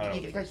editing. But you got to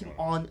keep them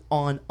on.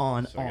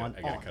 I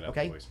gotta cut out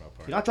Okay. the voicemail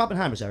part. You're not dropping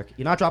hammers, Eric.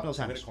 You're not dropping those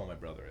I'm hammers. gonna call my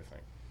brother. I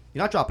think.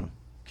 You're not dropping them.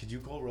 Could you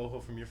call Rojo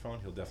from your phone?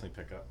 He'll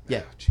definitely pick up.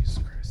 Yeah. Oh, Jesus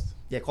Christ.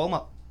 Yeah, call him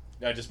up.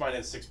 Yeah, just mine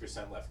has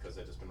 6% left because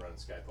I've just been running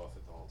Skype off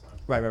it the whole time.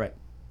 Right.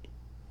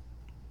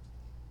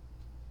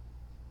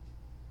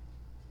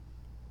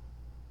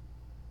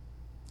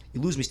 You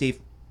lose me, Steve.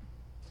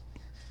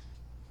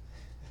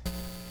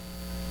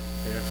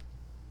 Yeah.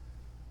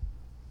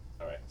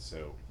 All right.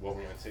 So what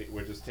we're gonna take,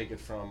 we'll just take it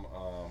from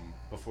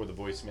before the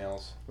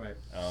voicemails. Right.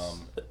 And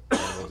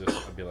we'll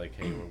just be like,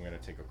 hey, we're gonna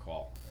take a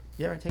call.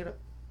 Yeah, right. Take it up.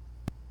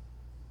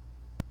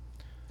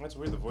 That's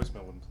weird. The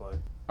voicemail wouldn't play.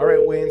 All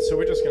right, Wayne. So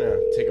we're just gonna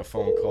take a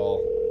phone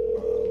call.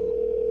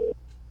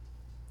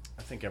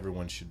 I think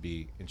everyone should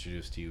be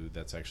introduced to you.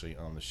 That's actually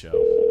on the show.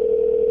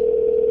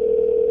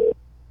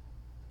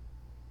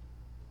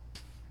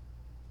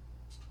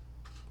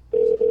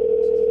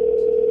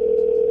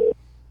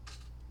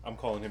 I'm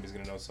calling him. He's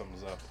gonna know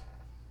something's up.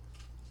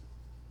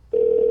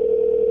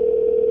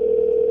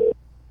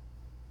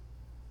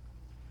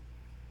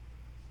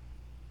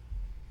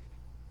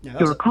 Yeah,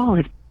 Your call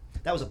is.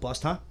 that was a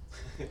bust, huh?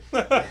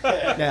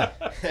 Yeah.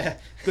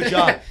 Good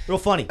job. Real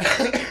funny.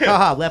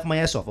 Haha, laughing my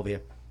ass off over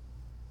here.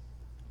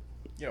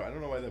 Yo, I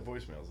don't know why that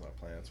voicemail's not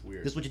playing. That's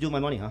weird. This is what you do with my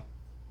money, huh?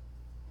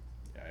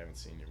 Yeah, I haven't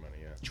seen your money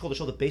yet. You should call the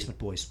show the Basement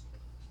Boys.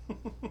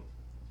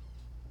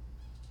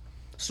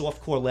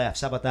 Softcore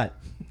laughs. How about that?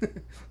 It's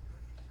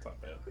not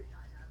bad.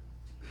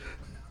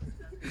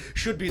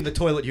 Should be in the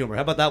toilet humor.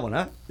 How about that one,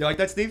 huh? You like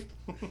that, Steve?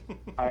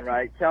 All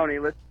right, Tony,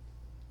 let's.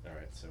 All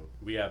right, so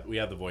we have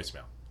the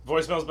voicemail.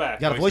 Voicemail's back.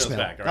 Got a voicemail.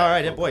 Back. All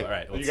right, cool, boy. All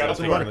right, You got let's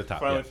to start from the top.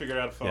 finally figured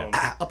out a phone.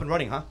 Up and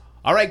running, huh?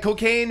 All right,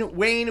 Cocaine,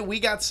 Wayne,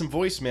 we got some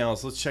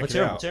voicemails. Let's check Let's it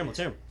hear him. out. Let's hear him. Let's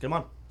hear him. Come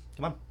on.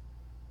 Come on.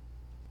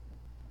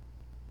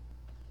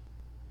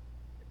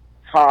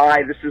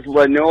 Hi, this is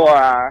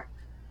Lenore.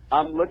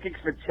 I'm looking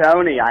for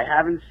Tony. I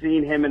haven't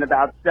seen him in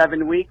about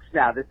 7 weeks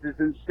now. This is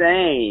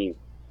insane.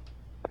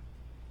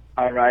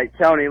 All right,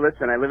 Tony,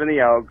 listen, I live in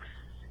the Oaks,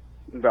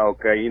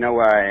 Boca. You know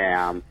where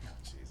I am.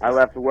 I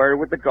left a word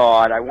with the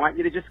guard. I want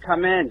you to just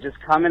come in. Just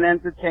come and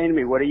entertain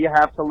me. What do you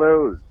have to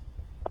lose?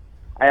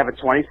 I have a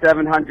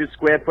 2,700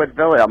 square foot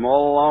villa. I'm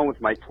all alone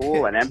with my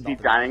pool, an empty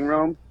dining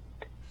room.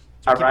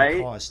 All Give me a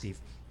right? call, Steve.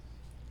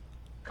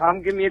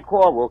 Come give me a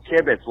call. We'll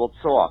kibitz. We'll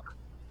talk.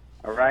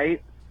 All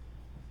right?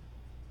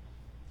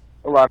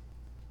 I love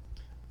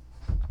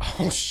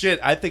Oh shit!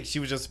 I think she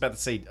was just about to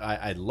say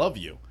I love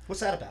you,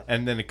 What's that about?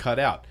 and then it cut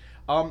out.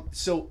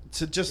 So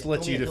to just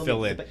let you to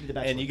fill in,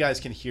 and you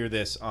guys can hear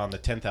this on the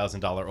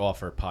 $10,000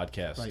 offer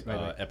podcast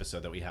Right.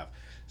 episode that we have.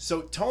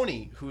 So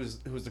Tony, who's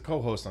the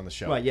co-host on the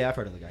show, Right, yeah, I've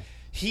heard of the guy.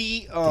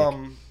 he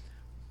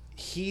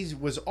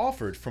was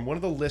offered from one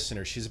of the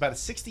listeners. She's about a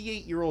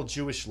 68-year-old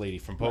Jewish lady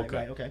from Boca,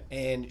 Right, okay.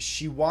 and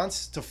she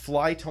wants to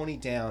fly Tony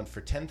down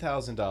for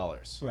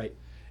 $10,000. Right.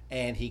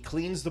 And he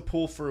cleans the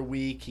pool for a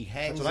week. He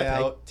hangs That's what I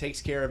pay. out,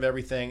 takes care of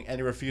everything, and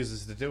he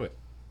refuses to do it.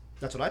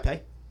 That's what I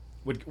pay.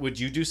 Would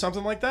you do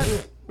something like that?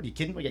 What are you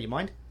kidding? What, you got your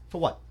mind?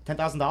 For what?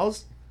 $10,000?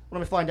 What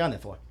am I flying down there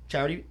for?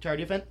 Charity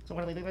event?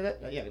 Something like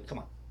that? Yeah, come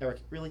on.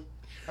 Eric, really?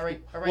 All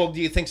right. Well, do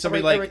you think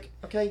somebody all right, like... Eric,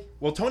 okay.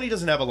 Well, Tony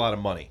doesn't have a lot of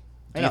money.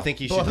 Do I you know. think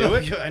he should do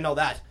it? I know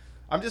that.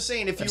 I'm just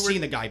saying, if I've you were... seen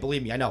the guy.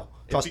 Believe me, I know.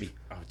 Trust me.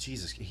 Oh,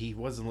 Jesus. He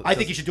wasn't... I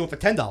think you should do it for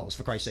 $10,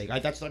 for Christ's sake.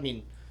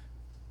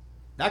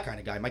 That kind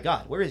of guy. My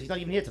God. Where is he? He's not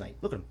even here tonight.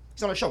 Look at him.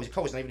 He's on our show. He's a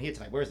co-host. Not even here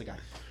tonight. Where is the guy?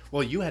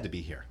 Well, you had to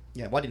be here.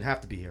 Yeah, well, I didn't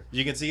have to be here.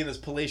 You can see in this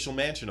palatial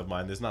mansion of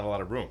mine, there's not a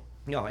lot of room.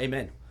 No,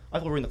 amen. I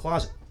thought we were in the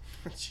closet.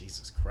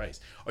 Jesus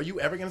Christ. Are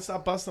you ever going to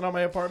stop busting on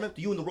my apartment?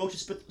 Do you and the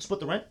Roaches split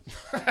the rent?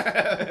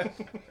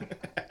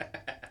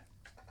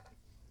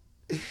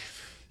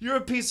 You're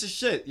a piece of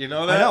shit. You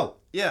know that? I know.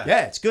 Yeah.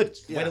 Yeah, it's good.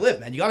 It's the way Yeah. to live,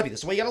 man. You got to be. This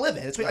is the way you got to live,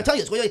 man. It's I tell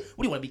you, it's the way, what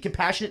do you want to be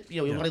compassionate?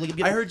 You want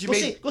to I heard you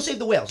go save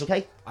the whales,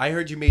 okay? I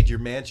heard you made your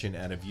mansion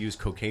out of used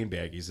cocaine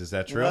baggies. Is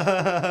that true?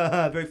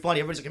 Very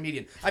funny. Everybody's a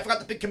comedian. I forgot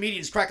the big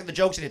comedians cracking the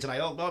jokes in here tonight.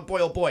 Oh boy,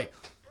 oh boy.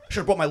 Should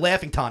have brought my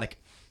laughing tonic.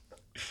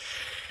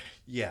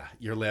 Yeah,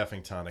 you're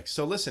laughing tonic.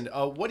 So listen,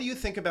 what do you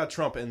think about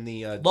Trump and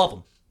the... Love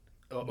him.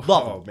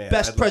 Love him. Man.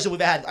 Best president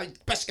we've had.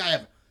 Best guy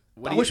ever.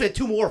 I wish we had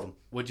 2 more of them.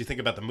 What'd you think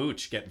about the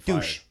mooch getting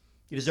fired? Douche.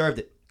 You deserved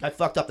it. Guy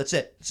fucked up. That's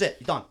it. You're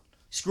done.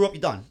 Screw up, you're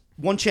done.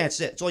 One chance,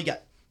 that's it. That's all you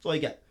get. That's all you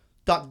get.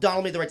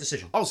 Donald made the right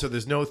decision. Oh, so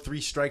there's no 3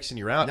 strikes and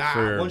you're out Nah,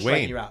 for one strike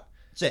Wayne. and you're out.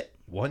 That's it.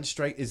 1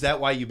 strike? Is that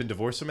why you've been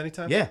divorced so many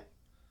times? Yeah.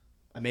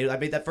 I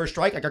made that first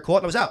strike. I got caught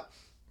and I was out.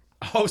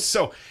 Oh,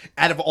 so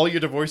out of all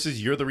your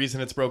divorces, you're the reason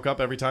it's broke up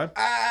every time?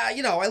 I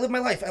live my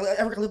life.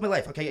 I live my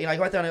life. Okay, I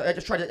go out there and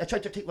I try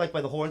to take life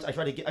by the horns. I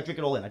drink it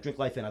all in. I drink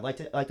life in. I like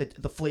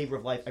the flavor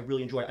of life. I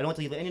really enjoy it. I don't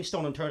leave any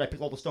stone unturned. I pick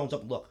all the stones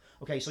up and look.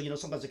 Okay, so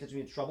sometimes it gets me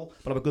in trouble,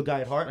 but I'm a good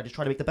guy at heart. I just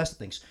try to make the best of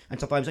things. And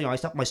sometimes I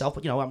stop myself,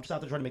 but I'm just out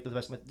there trying to make the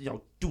best.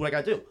 Do what I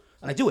gotta do.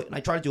 And I do it, and I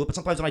try to do it, but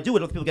sometimes when I do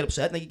it, other people get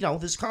upset, and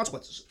there's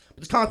consequences. But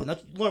there's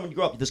consequences. You learn when you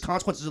grow up. There's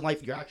consequences in life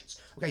for your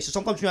actions. Okay, so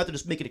sometimes you have to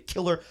just make it a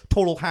killer,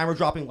 total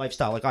hammer-dropping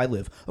lifestyle like I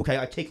live. Okay,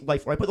 I take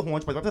life right by the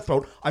horns, right by the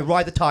throat. I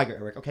ride the tiger,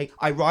 Eric, okay?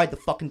 I ride the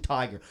fucking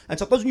tiger. And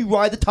sometimes when you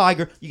ride the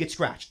tiger, you get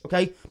scratched,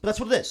 okay? But that's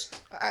what it is.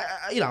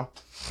 You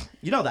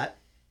know that.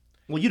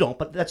 Well, you don't,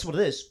 but that's what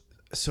it is.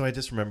 So I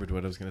just remembered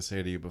what I was going to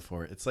say to you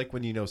before. It's like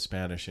when you know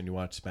Spanish and you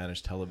watch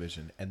Spanish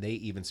television and they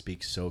even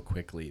speak so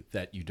quickly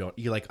that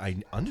you're like,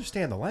 I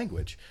understand the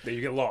language. That you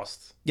get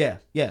lost. Yeah.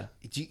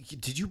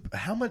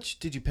 How much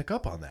did you pick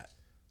up on that?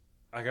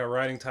 I got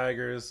riding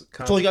tigers,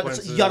 that's all you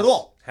got. You got it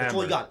all. That's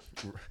all you got.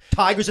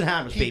 Tigers and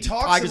hammers, baby. He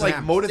talks tigers like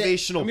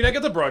motivational. I mean, I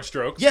got the broad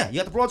strokes. Yeah, you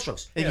got the broad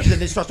strokes. And then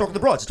they start talking the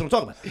broads. That's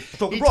what I'm talking about.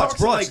 Talking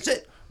broads. That's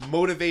it.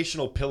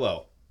 Motivational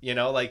pillow.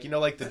 Like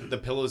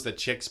the pillows that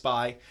chicks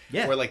buy,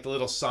 or like the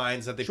little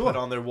signs that they put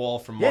on their wall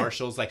from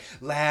Marshalls, like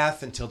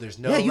laugh until there's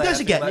no. Yeah, you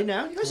guys are getting it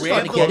now. You guys are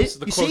starting to get it.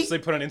 The quotes they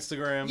put on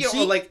Instagram.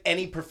 Or like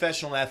any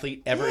professional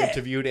athlete ever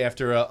interviewed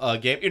after a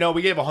game.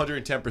 We gave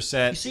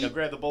 110%. You see,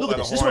 grab the bull by the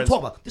horns. This is what I'm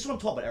talking about. This is what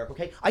I'm talking about, Eric.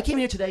 Okay, I came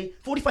here today,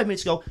 45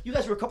 minutes ago. You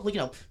guys were a couple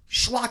of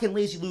schlocking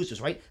lazy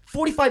losers, right?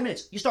 45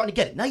 minutes. You're starting to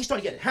get it. Now you're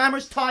starting to get it.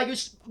 Hammers,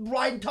 tigers,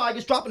 riding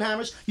tigers, dropping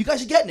hammers. You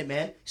guys are getting it,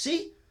 man.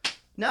 See.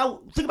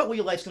 Now, think about where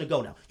your life's going to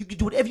go now. You can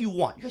do whatever you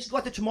want. You guys can go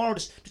out there tomorrow,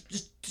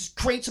 just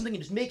create something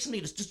and just make something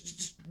and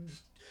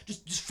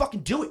just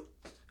fucking do it.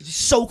 It's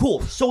just so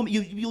cool. So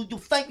you'll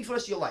thank me for the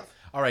rest of your life.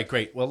 All right,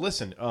 great. Well,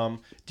 listen,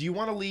 do you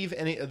want to leave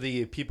any of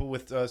the people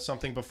with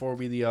something before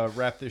we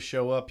wrap this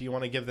show up? You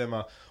want to give them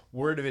a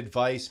word of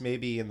advice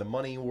maybe in the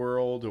money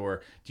world,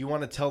 or do you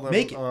want to tell them...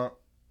 Make it.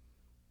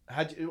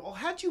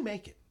 How'd you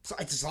make it?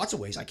 There's lots of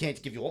ways. I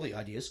can't give you all the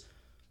ideas.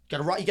 You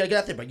gotta get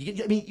out there, but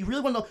you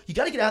really want to know. You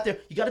gotta get out there.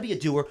 You gotta be a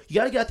doer. You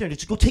gotta get out there and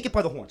just go take it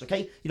by the horns,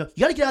 okay? You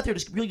gotta get out there and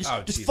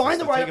just find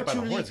the right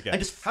opportunity and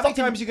just. How many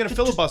times are you gonna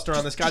filibuster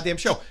on this goddamn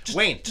show?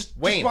 Wayne, just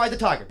ride the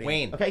tiger, baby.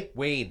 Wayne, okay?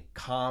 Wayne,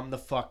 calm the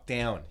fuck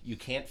down. You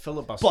can't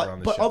filibuster on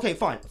this show. Okay,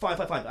 fine. I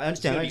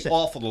understand. It's gonna be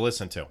awful to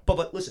listen to.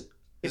 But listen,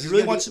 if you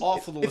really want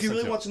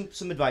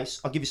some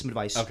advice, I'll give you some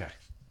advice. Okay.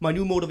 My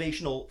new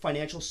motivational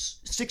financial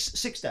six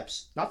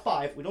steps, not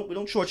 5. We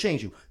don't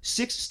shortchange you.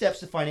 6 steps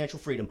to financial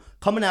freedom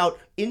coming out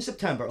in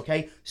September.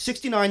 Okay,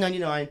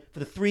 $69.99 for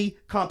the 3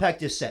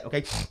 compact disc set.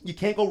 Okay, you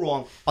can't go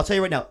wrong. I'll tell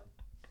you right now.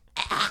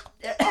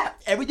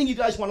 Everything you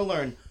guys want to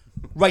learn,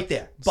 right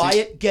there. Buy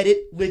it, get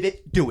it, live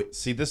it, do it.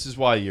 See, this is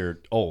why you're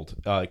old.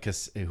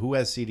 Because who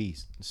has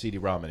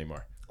CD-ROM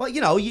anymore? Well, you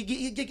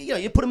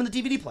put them in the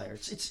DVD player.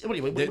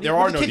 There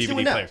are no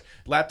DVD players.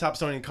 Laptops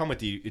don't even come with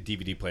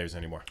DVD players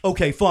anymore.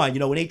 Okay, fine.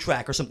 An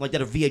 8-track or something like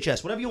that, or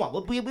VHS, whatever you want.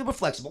 We're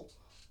flexible.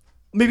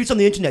 Maybe it's on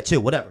the internet too.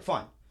 Whatever,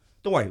 fine.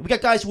 Don't worry. We got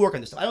guys who work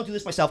on this stuff. I don't do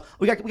this myself.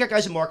 We got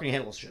guys in marketing who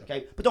handle this shit.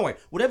 Okay, but don't worry.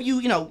 Whatever you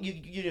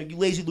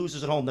lazy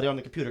losers at home that are on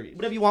the computer,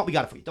 whatever you want, we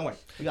got it for you. Don't worry.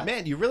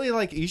 Man, you really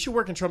you should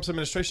work in Trump's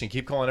administration.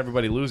 Keep calling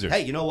everybody losers.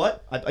 Hey, you know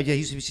what? I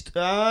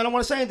don't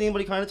want to say anything,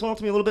 but he kind of talked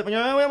to me a little bit. But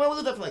we'll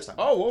do that for next time.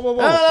 Oh, whoa.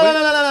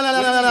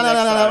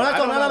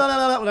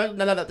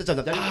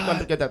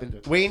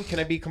 No. Wayne, can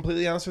I be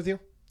completely honest with you?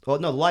 Well,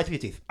 no, lie through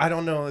your teeth. I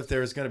don't know if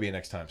there's going to be a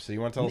next time. So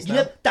you want to tell us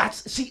now?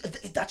 That's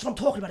what I'm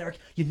talking about, Eric.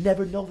 You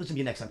never know if there's going to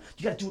be a next time.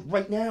 You got to do it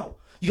right now.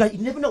 You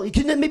never know. You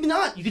can maybe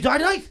not. You could die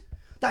tonight.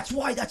 That's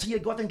why. You got to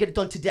go out there and get it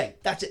done today.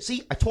 That's it.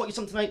 See, I taught you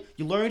something tonight.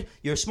 You learned.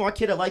 You're a smart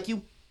kid. I like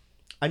you.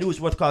 I knew it was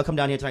worthwhile to come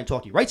down here tonight and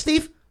talk to you. Right,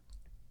 Steve?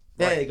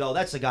 There you go.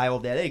 That's the guy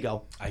over there. There you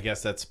go. I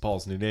guess that's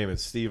Paul's new name.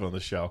 It's Steve on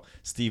the show.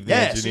 Steve the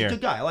engineer. Yeah, he's a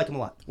good guy. I like him a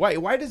lot. Why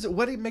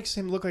what makes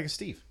him look like a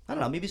Steve? I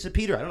don't know. Maybe it's a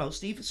Peter. I don't know.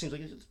 Steve, it seems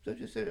like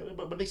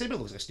what makes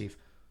anybody look like Steve?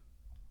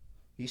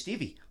 He's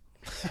Stevie.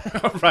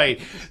 All right.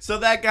 So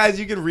that, guys,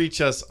 you can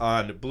reach us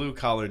on Blue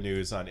Collar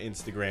News on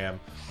Instagram.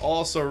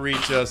 Also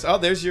reach us. Oh,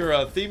 there's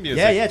your theme music.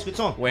 Yeah, it's a good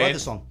song. Wayne, love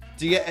this song.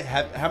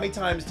 How many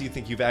times do you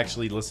think you've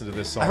actually listened to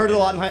this song? I heard it a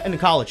lot in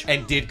college.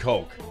 And did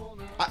coke.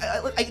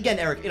 Again,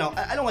 Eric,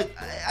 I don't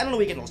know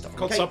where you get all this stuff.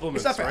 Called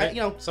supplements, it's not fair.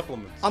 right?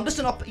 Supplements. I'm just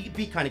an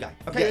upbeat kind of guy.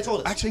 Okay, that's all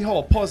it is. Actually,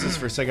 hold on, pause this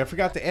for a second. I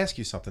forgot to ask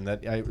you something.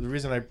 The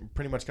reason I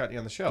pretty much got you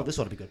on the show. Oh, this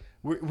ought to be good.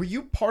 Were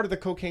you part of the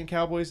Cocaine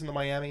Cowboys in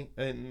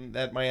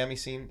that Miami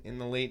scene in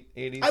the late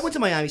 80s? I went to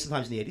Miami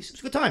sometimes in the 80s. It was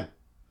a good time.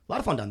 A lot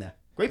of fun down there.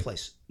 Great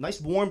place. Nice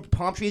warm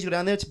palm trees. Go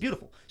down there. It's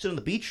beautiful. Sit on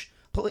the beach.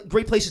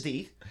 Great places to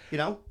eat.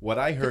 What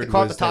I heard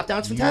was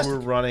that you were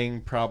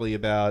running probably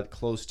about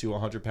close to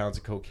 100 pounds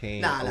of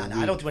cocaine. Nah.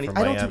 I don't do anything.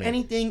 I don't do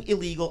anything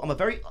illegal. I'm a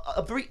very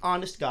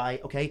honest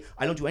guy. Okay,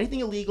 I don't do anything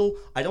illegal.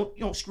 I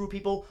don't screw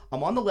people.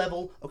 I'm on the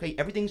level. Okay,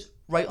 everything's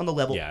right on the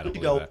level. Yeah, good to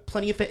go. That.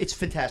 Plenty of it's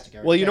fantastic.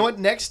 Eric. Well, you know what?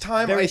 Next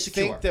time I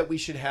think that we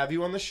should have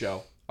you on the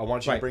show. I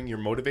want you to bring your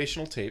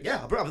motivational tapes.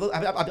 Yeah, I'll be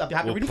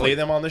happy to read them. Play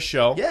them on the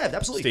show. Yeah,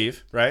 absolutely.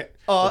 Steve, right?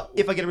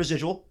 If I get a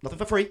residual, nothing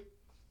for free.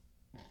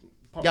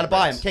 You gotta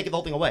buy them. Can't give the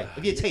whole thing away.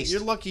 Give you a taste.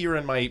 You're lucky you're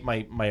in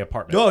my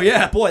apartment. Oh,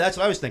 yeah. Boy, that's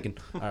what I was thinking.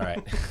 All right.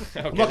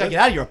 Okay, I'm not going to get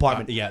out of your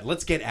apartment. Yeah,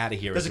 let's get out of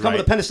here. Does it come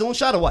with a penicillin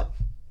shot or what?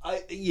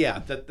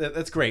 Yeah,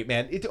 that's great,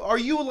 man. Are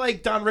you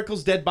like Don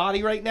Rickles' dead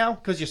body right now?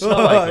 Because you smell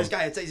like him. This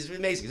guy, it's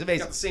amazing. It's amazing. You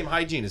got the same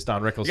hygiene as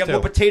Don Rickles, You got more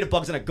potato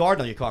bugs than a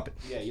garden on your carpet.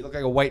 Yeah, you look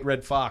like a white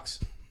red fox.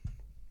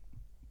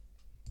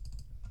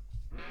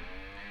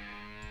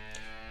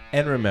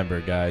 And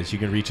remember, guys, you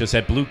can reach us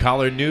at Blue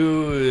Collar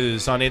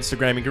News on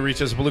Instagram. You can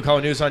reach us at Blue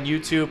Collar News on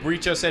YouTube.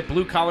 Reach us at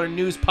Blue Collar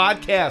News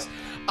Podcast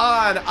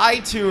on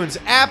iTunes,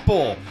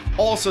 Apple,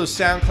 also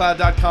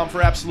SoundCloud.com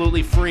for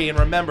absolutely free. And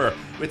remember,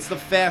 it's the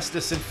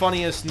fastest and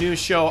funniest news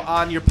show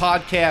on your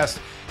podcast.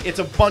 It's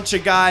a bunch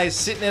of guys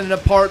sitting in an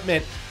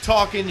apartment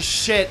talking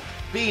shit,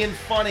 being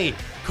funny.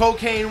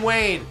 Cocaine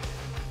Wayne,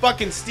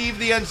 fucking Steve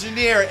the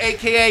Engineer,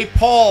 a.k.a.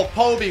 Paul,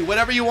 Poby,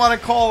 whatever you want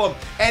to call him,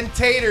 and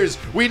Taters.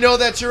 We know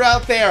that you're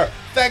out there.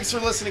 Thanks for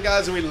listening,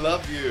 guys, and we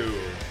love you.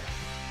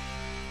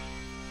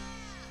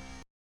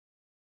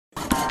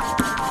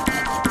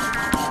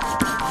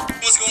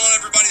 What's going on,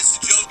 everybody? This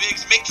is Joe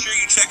Biggs. Make sure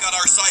you check out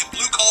our site,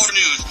 Blue Collar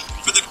News,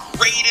 for the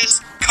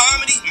greatest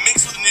comedy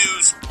mixed with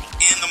news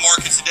in the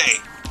market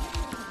today.